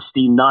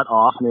rusty nut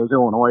off. And it was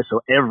Illinois,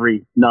 so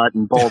every nut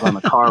and bolt on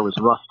the car was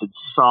rusted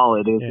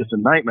solid. It was just a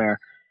nightmare.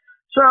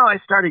 So I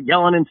started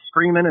yelling and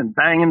screaming and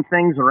banging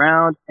things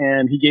around,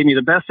 and he gave me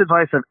the best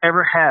advice I've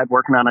ever had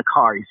working on a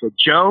car. He said,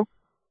 Joe,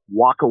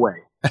 walk away.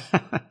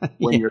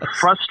 When you're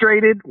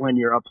frustrated, when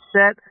you're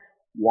upset,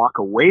 walk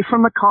away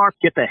from the car,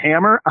 get the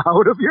hammer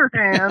out of your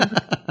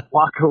hand,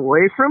 walk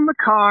away from the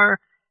car,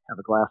 have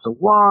a glass of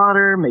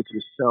water, make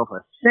yourself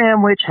a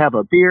sandwich, have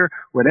a beer,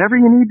 whatever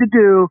you need to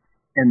do,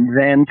 and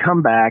then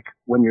come back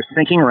when you're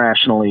thinking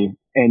rationally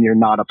and you're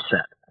not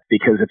upset.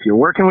 Because if you're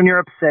working when you're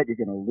upset, you're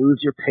going to lose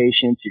your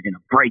patience. You're going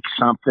to break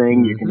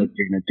something. You're going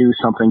to do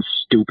something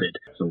stupid.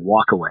 So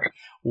walk away.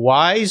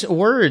 Wise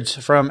words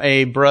from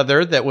a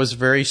brother that was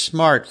very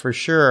smart, for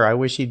sure. I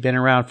wish he'd been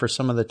around for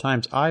some of the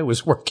times I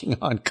was working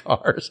on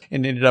cars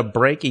and ended up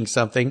breaking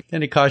something.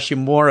 Then it cost you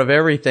more of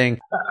everything.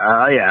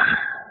 Yeah.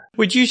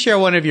 Would you share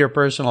one of your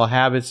personal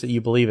habits that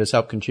you believe has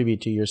helped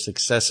contribute to your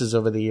successes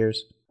over the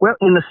years? Well,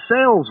 in the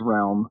sales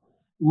realm,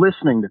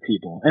 listening to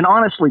people and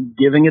honestly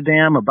giving a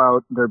damn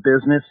about their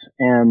business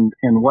and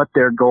what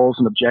their goals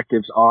and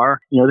objectives are.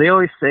 You know, they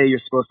always say you're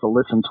supposed to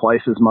listen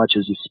twice as much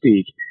as you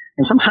speak.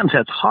 And sometimes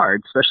that's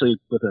hard, especially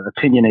with an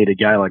opinionated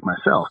guy like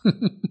myself.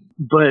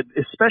 But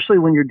especially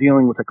when you're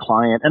dealing with a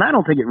client, and I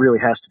don't think it really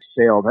has to be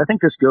sales. I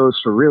think this goes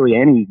for really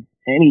any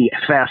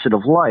facet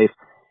of life.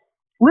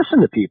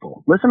 Listen to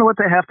people. Listen to what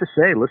they have to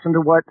say. Listen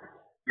to what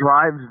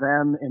drives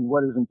them and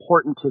what is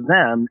important to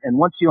them. And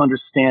once you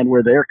understand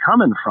where they're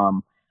coming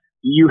from,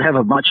 you have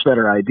a much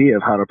better idea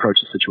of how to approach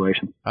the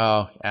situation.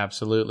 Oh,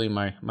 absolutely.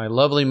 My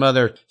lovely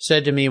mother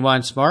said to me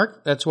once,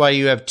 Mark, that's why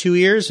you have 2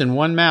 ears and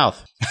 1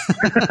 mouth.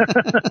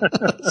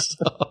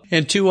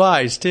 And 2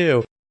 eyes,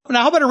 too.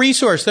 Now, how about a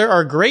resource? There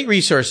are great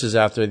resources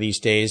out there these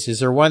days.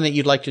 Is there one that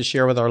you'd like to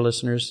share with our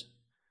listeners?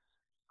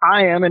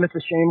 I am, and it's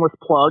a shameless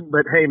plug,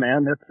 but hey,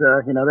 man, that's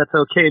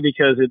okay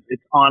because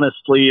it's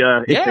honestly,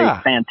 it's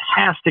a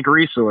fantastic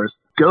resource.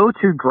 Go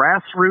to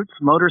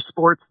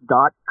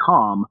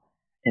grassrootsmotorsports.com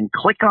and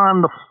click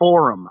on the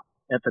forum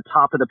at the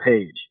top of the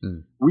page.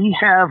 We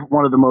have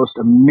one of the most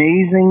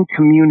amazing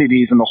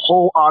communities in the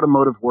whole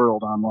automotive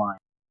world online.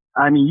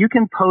 I mean, you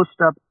can post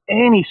up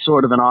any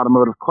sort of an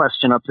automotive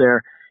question up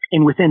there,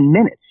 and within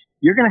minutes,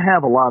 you're going to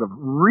have a lot of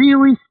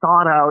really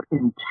thought out,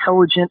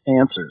 intelligent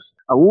answers.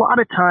 A lot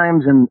of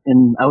times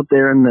out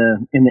there in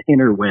the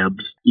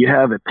interwebs, you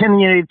have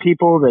opinionated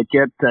people that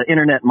get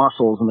internet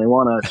muscles and they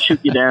want to shoot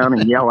you down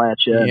and yell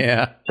at you,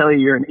 and tell you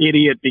you're an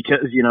idiot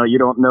because you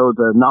don't know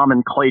the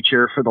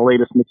nomenclature for the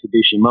latest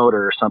Mitsubishi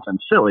motor or something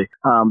silly.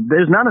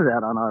 There's none of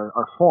that on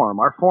our forum.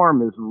 Our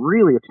forum is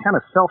it's kind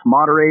of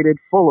self-moderated,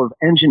 full of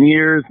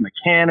engineers,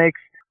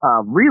 mechanics,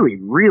 really,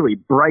 really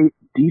bright,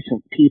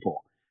 decent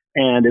people,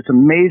 and it's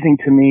amazing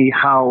to me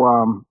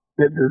how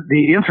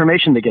the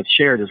information that gets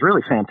shared is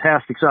really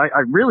fantastic. So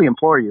I really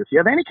implore you, if you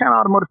have any kind of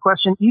automotive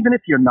question, even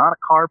if you're not a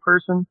car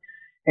person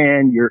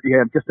and you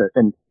have just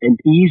an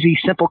easy,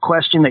 simple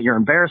question that you're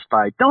embarrassed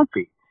by, don't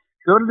be.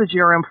 Go to the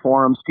GRM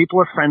forums.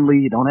 People are friendly.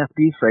 You don't have to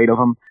be afraid of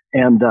them.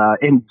 And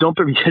don't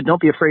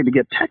be afraid to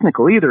get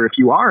technical either if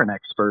you are an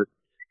expert,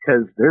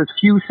 because there's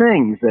few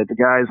things that the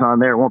guys on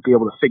there won't be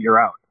able to figure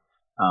out.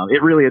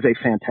 It really is a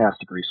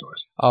fantastic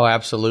resource. Oh,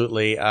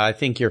 absolutely. I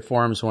think your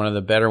forum's one of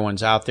the better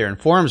ones out there. And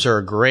forums are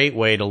a great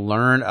way to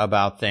learn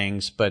about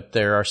things, but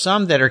there are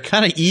some that are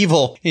kind of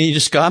evil, and you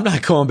just go, I'm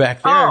not going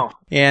back there. Oh.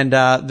 And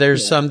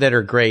there's some that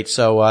are great.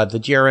 So the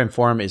GRM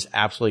forum is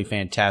absolutely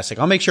fantastic.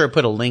 I'll make sure I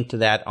put a link to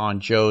that on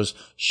Joe's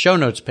show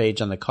notes page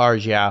on the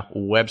Cars Yeah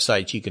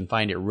website. You can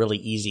find it really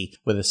easy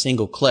with a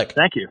single click.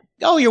 Thank you.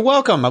 Oh, you're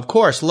welcome. Of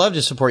course. Love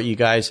to support you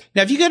guys.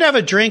 Now, if you could have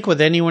a drink with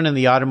anyone in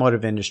the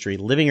automotive industry,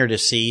 living or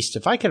deceased,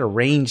 if I could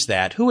arrange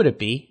that, who would it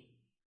be?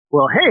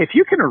 Well, hey, if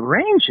you can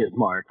arrange it,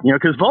 Mark,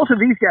 because both of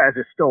these guys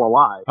are still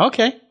alive.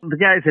 Okay. The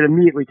guys that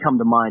immediately come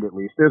to mind, at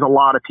least. There's a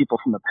lot of people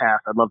from the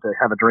past. I'd love to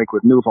have a drink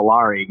with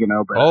Nuvolari,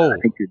 but I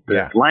think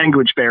the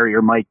language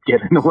barrier might get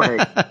in the way.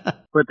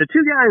 But the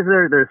two guys,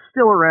 they're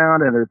still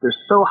around, and they're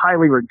so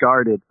highly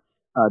regarded.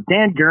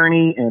 Dan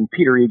Gurney and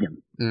Peter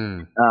Egan.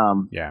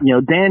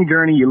 Dan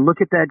Gurney, you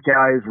look at that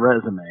guy's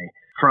resume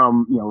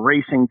from,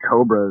 racing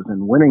Cobras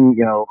and winning,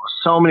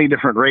 so many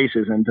different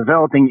races and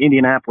developing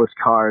Indianapolis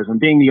cars and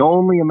being the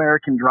only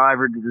American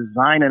driver to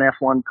design an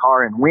F1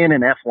 car and win an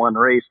F1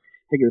 race.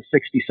 I think it was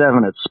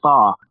 67 at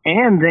Spa.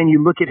 And then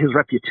you look at his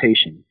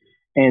reputation,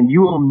 and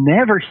you will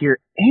never hear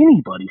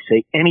anybody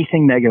say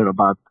anything negative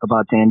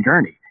about Dan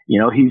Gurney.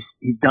 He's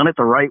done it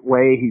the right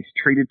way. He's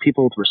treated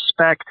people with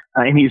respect,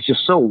 and he's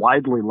just so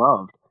widely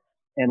loved.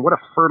 And what a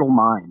fertile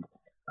mind.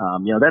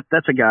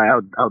 That's a guy I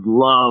would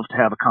love to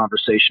have a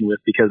conversation with,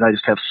 because I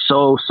just have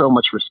so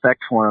much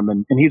respect for him.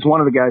 And he's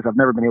one of the guys I've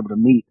never been able to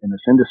meet in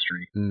this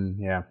industry.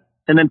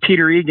 And then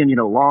Peter Egan,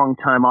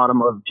 longtime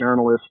automotive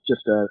journalist,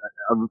 just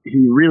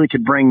he really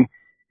could bring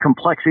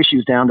complex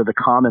issues down to the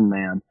common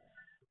man.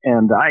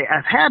 And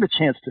I've had a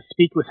chance to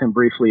speak with him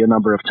briefly a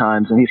number of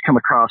times, and he's come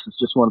across as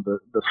just one of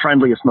the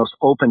friendliest, most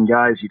open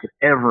guys you could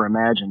ever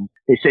imagine.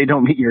 They say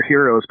don't meet your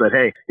heroes, but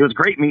hey, it was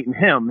great meeting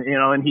him,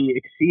 and he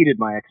exceeded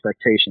my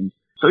expectations.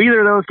 So either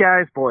of those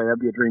guys, boy, that'd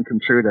be a dream come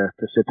true to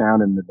sit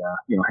down and,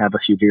 have a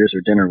few beers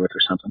or dinner with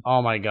or something.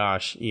 Oh my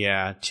gosh.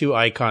 Yeah. Two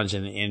icons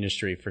in the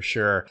industry for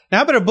sure. Now,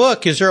 how about a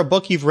book? Is there a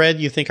book you've read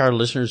you think our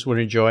listeners would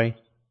enjoy?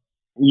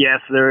 Yes,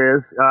 there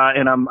is.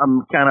 And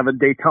I'm kind of a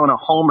Daytona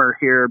homer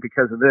here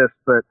because of this,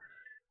 but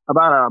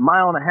about a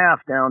mile and a half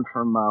down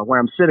from where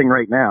I'm sitting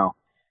right now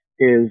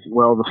is,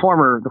 the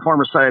former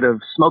site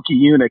of Smokey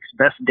Yunick's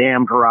best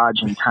damn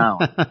garage in town.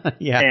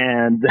 Yeah.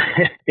 And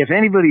if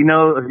anybody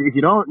knows, if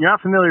you're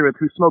not familiar with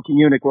who Smokey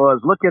Yunick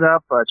was, look it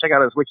up, check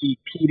out his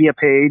Wikipedia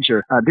page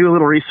or do a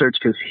little research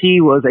because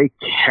he was a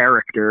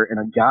character and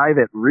a guy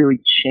that really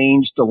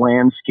changed the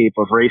landscape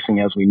of racing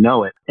as we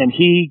know it. And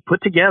he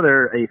put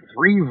together a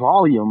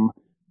 3-volume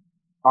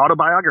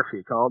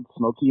autobiography called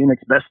Smokey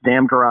Yunick's Best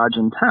Damn Garage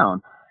in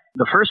Town.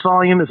 The first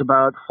volume is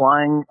about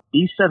flying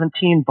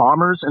B-17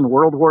 bombers in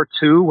World War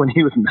II when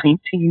he was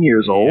 19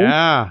 years old.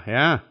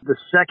 Yeah. The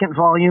second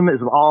volume is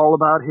all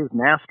about his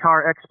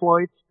NASCAR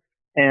exploits.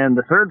 And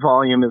the third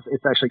volume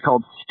it's actually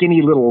called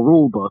Skinny Little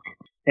Rule Book.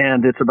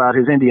 And it's about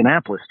his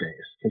Indianapolis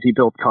days because he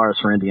built cars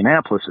for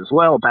Indianapolis as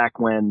well back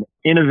when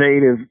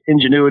innovative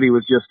ingenuity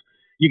was just,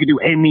 you could do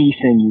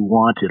anything you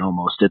wanted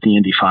almost at the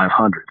Indy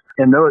 500.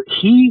 And though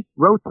he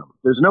wrote them,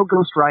 there's no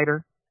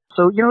ghostwriter.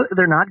 So,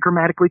 they're not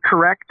grammatically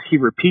correct. He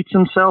repeats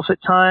himself at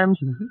times.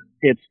 Mm-hmm.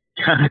 It's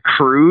kind of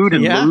crude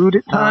and lewd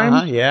at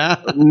times.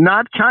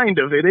 Not kind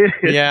of, it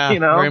is. Yeah,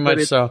 very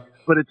much so.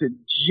 But it's a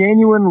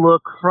genuine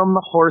look from the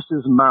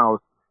horse's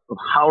mouth of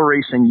how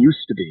racing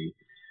used to be.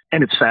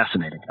 And it's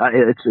fascinating.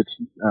 It's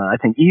I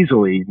think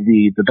easily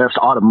the best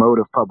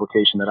automotive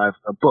publication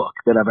a book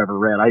that I've ever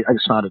read. I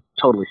just found it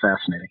totally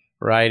fascinating.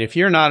 Right. If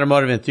you're an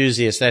automotive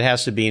enthusiast, that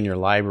has to be in your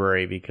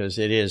library because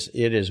it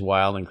is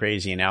wild and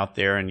crazy and out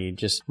there. And you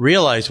just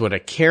realize what a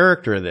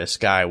character this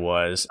guy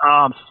was.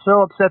 I'm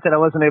so upset that I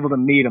wasn't able to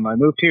meet him. I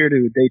moved here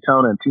to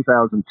Daytona in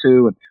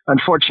 2002, and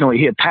unfortunately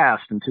he had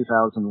passed in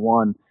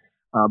 2001.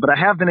 But I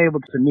have been able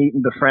to meet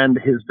and befriend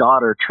his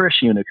daughter,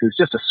 Trish Yunick, who's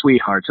just a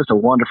sweetheart, just a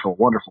wonderful,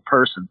 wonderful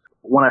person.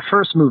 When I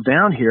first moved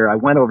down here, I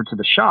went over to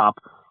the shop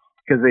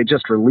because they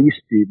just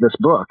released this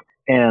book,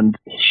 and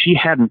she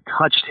hadn't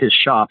touched his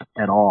shop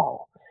at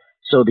all.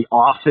 So the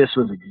office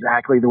was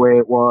exactly the way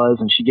it was,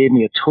 and she gave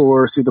me a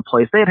tour through the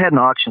place. They had an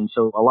auction,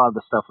 so a lot of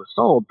the stuff was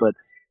sold, but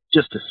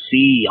just to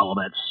see all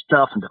that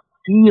stuff and to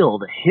feel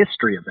the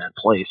history of that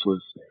place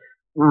was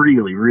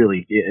really,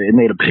 really, it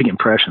made a big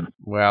impression.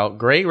 Well,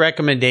 great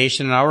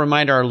recommendation. And I'll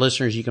remind our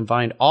listeners you can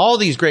find all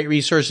these great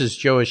resources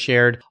Joe has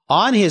shared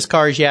on his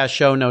Cars Yeah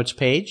show notes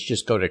page.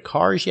 Just go to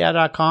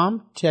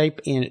carsyeah.com,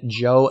 type in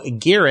Joe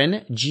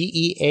Guerin,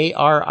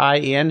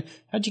 Gearin.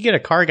 How'd you get a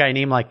car guy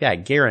name like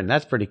that? Guerin,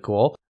 that's pretty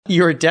cool.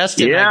 You're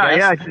destined,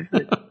 I guess. Yeah.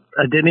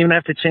 I didn't even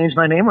have to change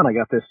my name when I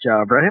got this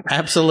job, right?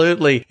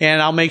 Absolutely.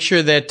 And I'll make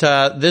sure that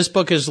this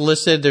book is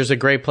listed. There's a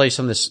great place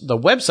on the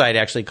website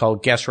actually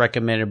called Guest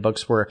Recommended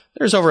Books where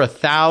there's over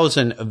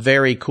 1,000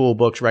 very cool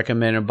books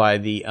recommended by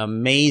the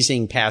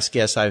amazing past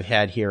guests I've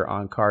had here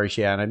on Cars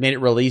Yeah. And I've made it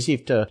real easy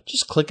to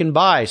just click and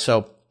buy.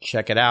 So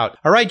check it out.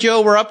 All right,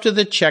 Joe, we're up to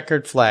the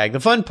checkered flag.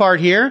 The fun part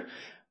here.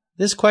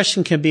 This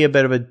question can be a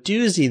bit of a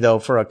doozy, though,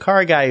 for a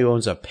car guy who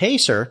owns a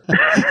Pacer.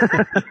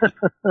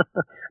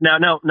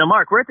 Now,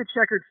 Mark, we're at the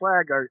checkered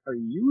flag. Are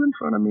you in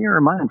front of me or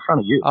am I in front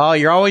of you?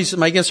 Oh,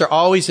 my guests are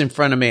always in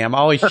front of me. I'm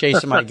always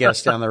chasing my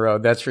guests down the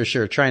road. That's for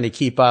sure. Trying to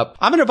keep up.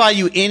 I'm going to buy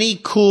you any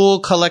cool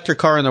collector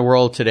car in the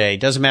world today.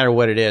 Doesn't matter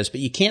what it is,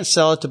 but you can't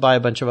sell it to buy a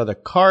bunch of other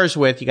cars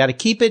with. You got to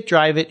keep it,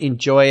 drive it,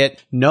 enjoy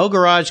it. No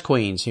garage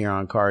queens here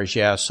on Cars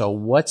Yeah. So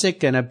what's it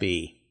going to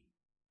be?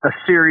 A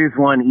Series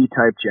 1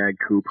 E-Type Jag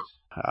Coupe.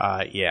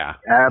 Yeah.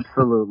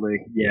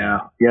 Absolutely. Yeah.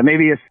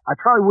 Maybe I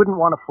probably wouldn't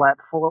want a flat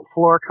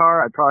floor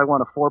car. I'd probably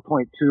want a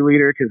 4.2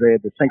 liter because they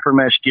had the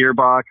Synchromesh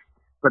gearbox,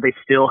 but they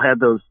still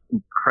had those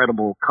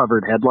incredible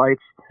covered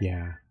headlights.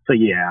 Yeah. So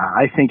yeah,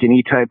 I think an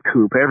E-Type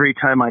coupe, every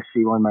time I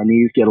see one, my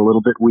knees get a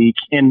little bit weak,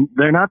 and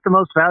they're not the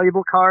most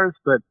valuable cars,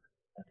 but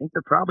I think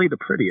they're probably the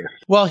prettiest.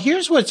 Well,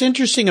 here's what's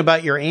interesting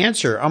about your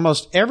answer.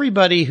 Almost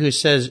everybody who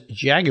says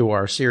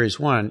Jaguar Series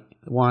 1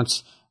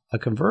 wants a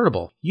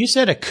convertible. You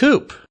said a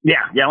coupe. Yeah,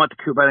 I want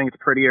the coupe. I think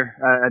it's prettier.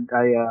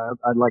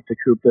 I'd like the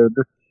coupe.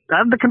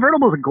 The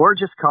convertible is a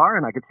gorgeous car,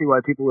 and I could see why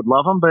people would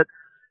love them, but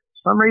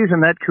for some reason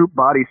that coupe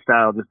body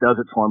style just does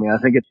it for me. I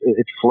think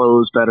it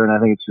flows better, and I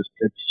think it's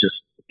just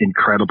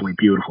incredibly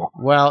beautiful.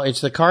 Well, it's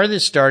the car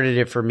that started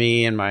it for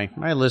me, and my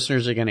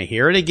listeners are going to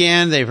hear it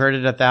again. They've heard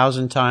it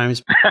 1,000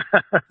 times.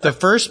 The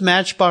first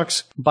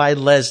Matchbox by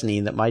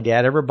Lesney that my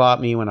dad ever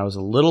bought me when I was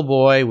a little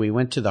boy, we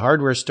went to the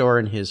hardware store,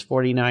 and his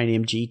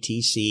 49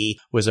 MGTC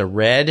was a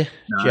red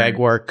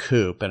Jaguar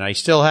coupe, and I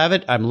still have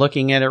it. I'm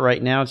looking at it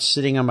right now. It's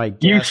sitting on my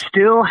desk. You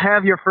still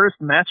have your first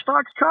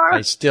Matchbox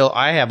car?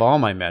 I have all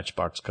my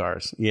Matchbox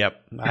cars.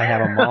 Yep, I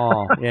have them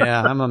all.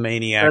 Yeah, I'm a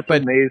maniac.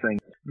 That's amazing.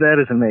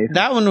 That is amazing.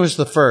 That one was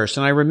the first.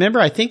 And I remember,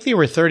 I think they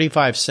were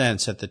 35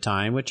 cents at the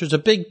time, which was a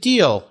big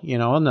deal, in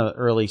the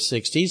early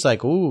 60s.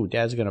 Like, ooh,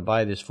 Dad's going to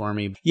buy this for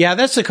me. Yeah,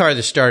 that's the car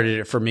that started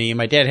it for me.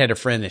 My dad had a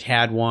friend that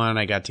had one.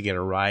 I got to get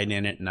a ride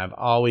in it, and I've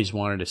always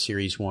wanted a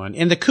Series 1.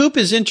 And the coupe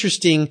is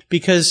interesting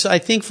because I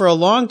think for a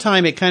long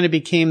time it kind of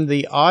became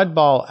the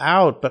oddball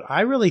out, but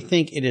I really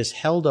think it has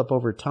held up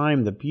over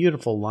time, the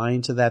beautiful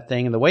lines of that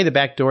thing and the way the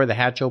back door, the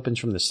hatch opens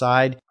from the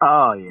side.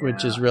 Oh, yeah.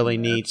 Which is really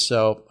neat.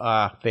 So,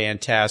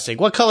 fantastic.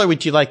 What color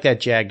would you like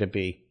that Jag to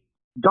be?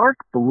 Dark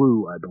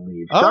blue, I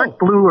believe. Oh. Dark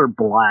blue or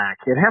black.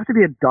 It'd have to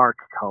be a dark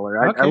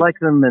color. Okay. I like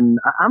them, and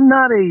I'm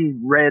not a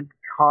red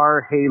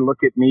car, hey, look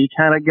at me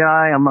kind of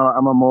guy. I'm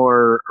a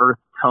more earth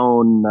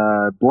tone,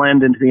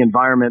 blend into the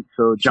environment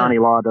so Johnny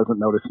Law doesn't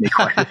notice me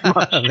quite as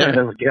much kind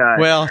of guy.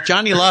 Well,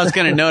 Johnny Law is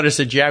going to notice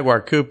a Jaguar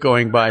coupe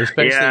going by,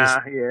 especially.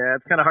 Yeah,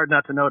 it's kind of hard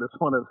not to notice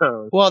one of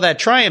those. Well, that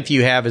Triumph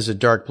you have is a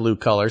dark blue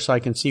color, so I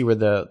can see where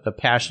the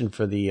passion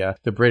for the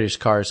British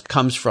cars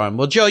comes from.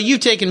 Well, Joe, you've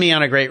taken me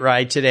on a great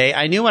ride today.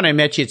 I knew when I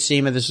met you at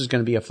SEMA this was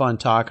going to be a fun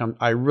talk.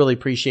 I really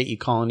appreciate you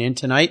calling in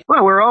tonight.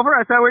 Well, we're over.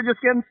 I thought we were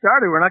just getting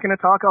started. We're not going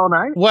to talk all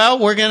night. Well,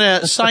 we're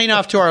going to sign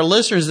off to our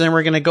listeners, then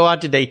we're going to go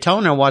out to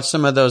Daytona and watch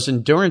some of those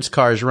endurance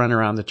cars run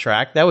around the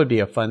track. That would be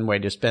a fun way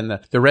to spend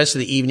the rest of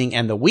the evening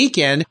and the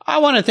weekend. I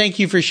want to thank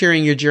you for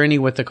sharing your journey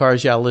with the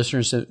Cars Yeah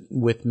listeners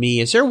with me.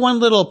 Is there one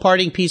little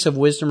parting piece of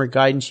wisdom or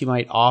guidance you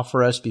might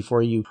offer us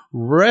before you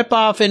rip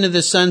off into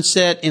the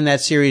sunset in that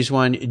Series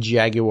 1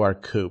 Jaguar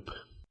coupe?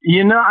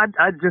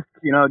 I just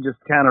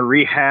kind of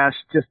rehash,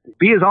 just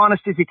be as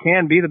honest as you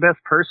can, be the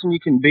best person you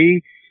can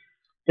be,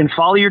 and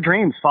follow your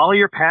dreams, follow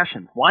your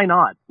passion. Why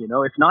not?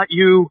 If not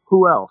you,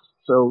 who else?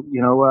 So,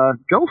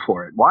 go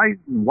for it. Why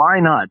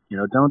not?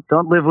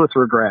 Don't live with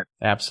regret.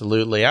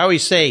 Absolutely. I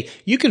always say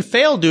you can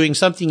fail doing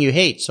something you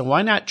hate. So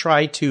why not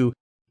try to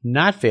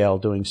not fail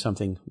doing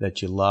something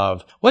that you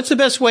love? What's the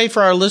best way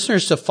for our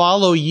listeners to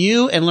follow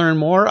you and learn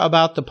more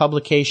about the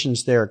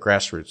publications there at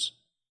Grassroots?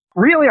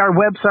 Really, our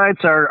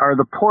websites are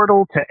the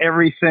portal to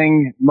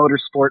everything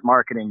motorsport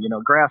marketing.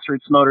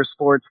 Grassroots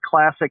Motorsports,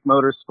 Classic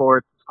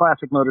Motorsports,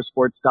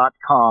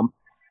 classicmotorsports.com.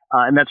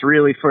 And that's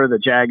really for the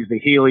Jags, the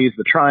Healey's,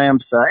 the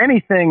Triumphs,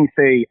 anything,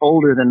 say,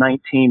 older than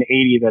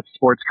 1980 that's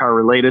sports car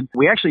related.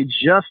 We actually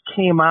just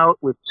came out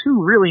with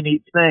two really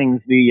neat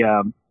things.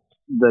 The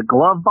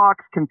glove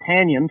box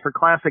companion for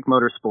Classic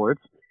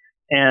Motorsports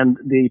and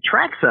the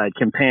trackside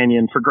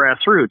companion for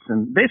Grassroots.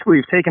 And basically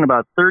we've taken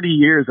about 30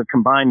 years of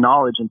combined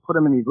knowledge and put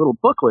them in these little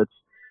booklets.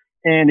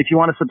 And if you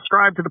want to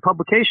subscribe to the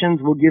publications,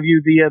 we'll give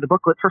you the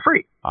booklet for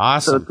free.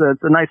 Awesome. So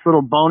it's a nice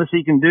little bonus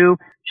you can do.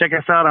 Check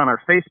us out on our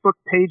Facebook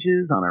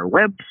pages, on our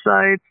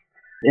website.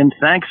 And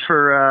thanks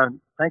for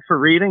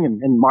reading.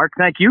 And Mark,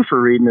 thank you for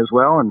reading as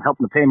well and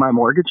helping to pay my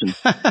mortgage and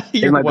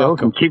pay my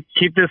bills and keep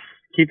this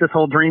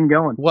whole dream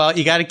going. Well,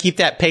 you got to keep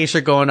that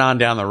pacer going on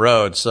down the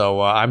road. So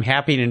I'm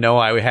happy to know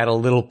I had a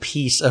little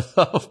piece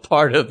of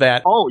part of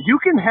that. Oh, you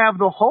can have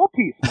the whole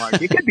piece,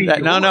 Mark. It could be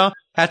No,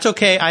 that's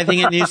okay. I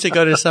think it needs to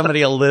go to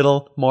somebody a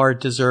little more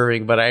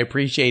deserving, but I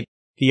appreciate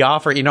the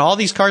offer. All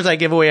these cars I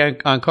give away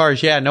on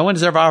Cars Yeah, no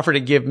one's ever offered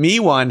to give me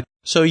one.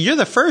 So you're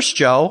the first,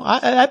 Joe.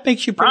 That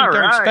makes you pretty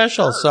darn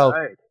special.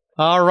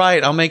 All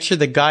right. I'll make sure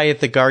the guy at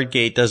the guard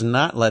gate does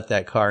not let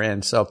that car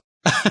in. So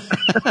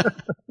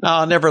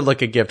I'll never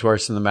look a gift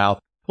horse in the mouth.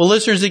 Well,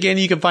 listeners, again,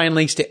 you can find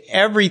links to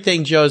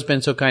everything Joe's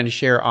been so kind to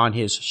share on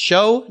his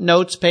show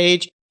notes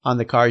page on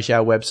the Cars Yeah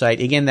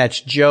website. Again, that's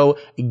Joe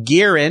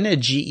Guerin,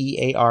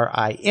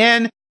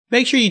 Gearin.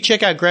 Make sure you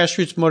check out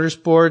Grassroots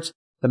Motorsports,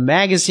 the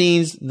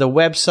magazines, the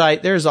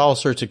website. There's all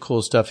sorts of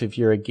cool stuff if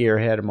you're a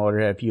gearhead or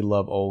motorhead, if you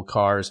love old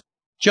cars.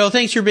 Joe,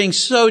 thanks for being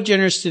so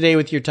generous today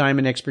with your time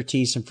and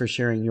expertise and for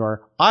sharing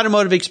your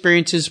automotive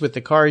experiences with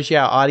the Cars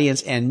Yeah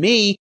audience and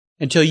me.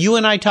 Until you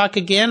and I talk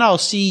again, I'll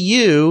see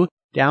you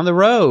down the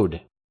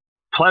road.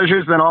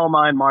 Pleasure's been all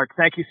mine, Mark.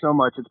 Thank you so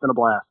much. It's been a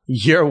blast.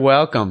 You're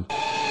welcome.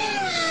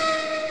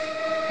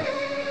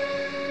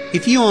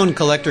 If you own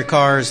collector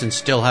cars and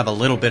still have a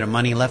little bit of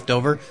money left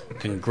over,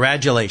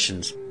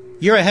 congratulations.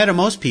 You're ahead of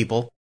most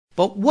people.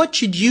 But what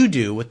should you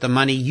do with the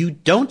money you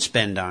don't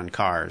spend on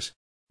cars?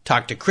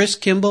 Talk to Chris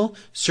Kimball,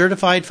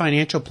 certified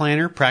financial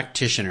planner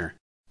practitioner.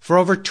 For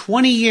over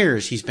 20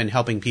 years, he's been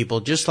helping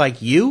people just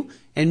like you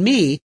and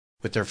me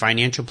with their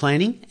financial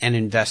planning and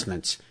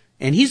investments.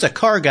 And he's a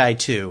car guy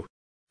too.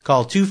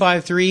 Call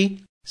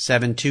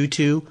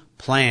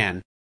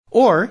 253-722-PLAN.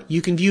 Or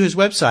you can view his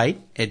website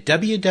at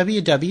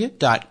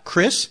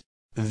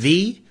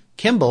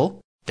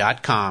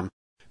www.chrisvkimball.com.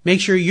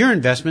 Make sure your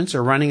investments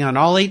are running on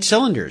all 8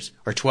 cylinders,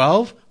 or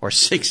 12, or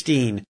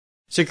 16.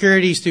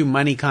 Securities through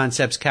Money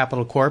Concepts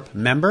Capital Corp.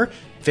 Member,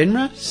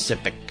 FINRA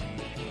SIPC.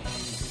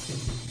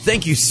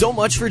 Thank you so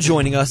much for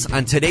joining us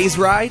on today's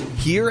ride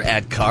here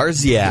at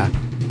Cars Yeah.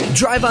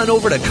 Drive on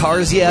over to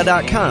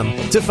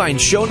carsyeah.com to find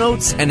show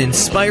notes and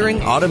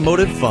inspiring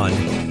automotive fun.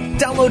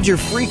 Download your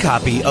free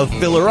copy of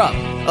Filler Up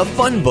a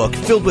fun book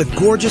filled with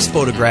gorgeous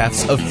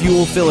photographs of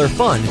fuel filler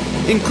fun,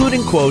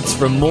 including quotes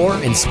from more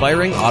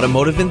inspiring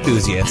automotive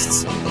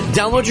enthusiasts.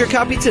 Download your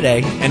copy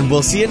today, and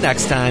we'll see you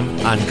next time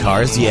on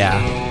Cars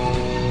Yeah!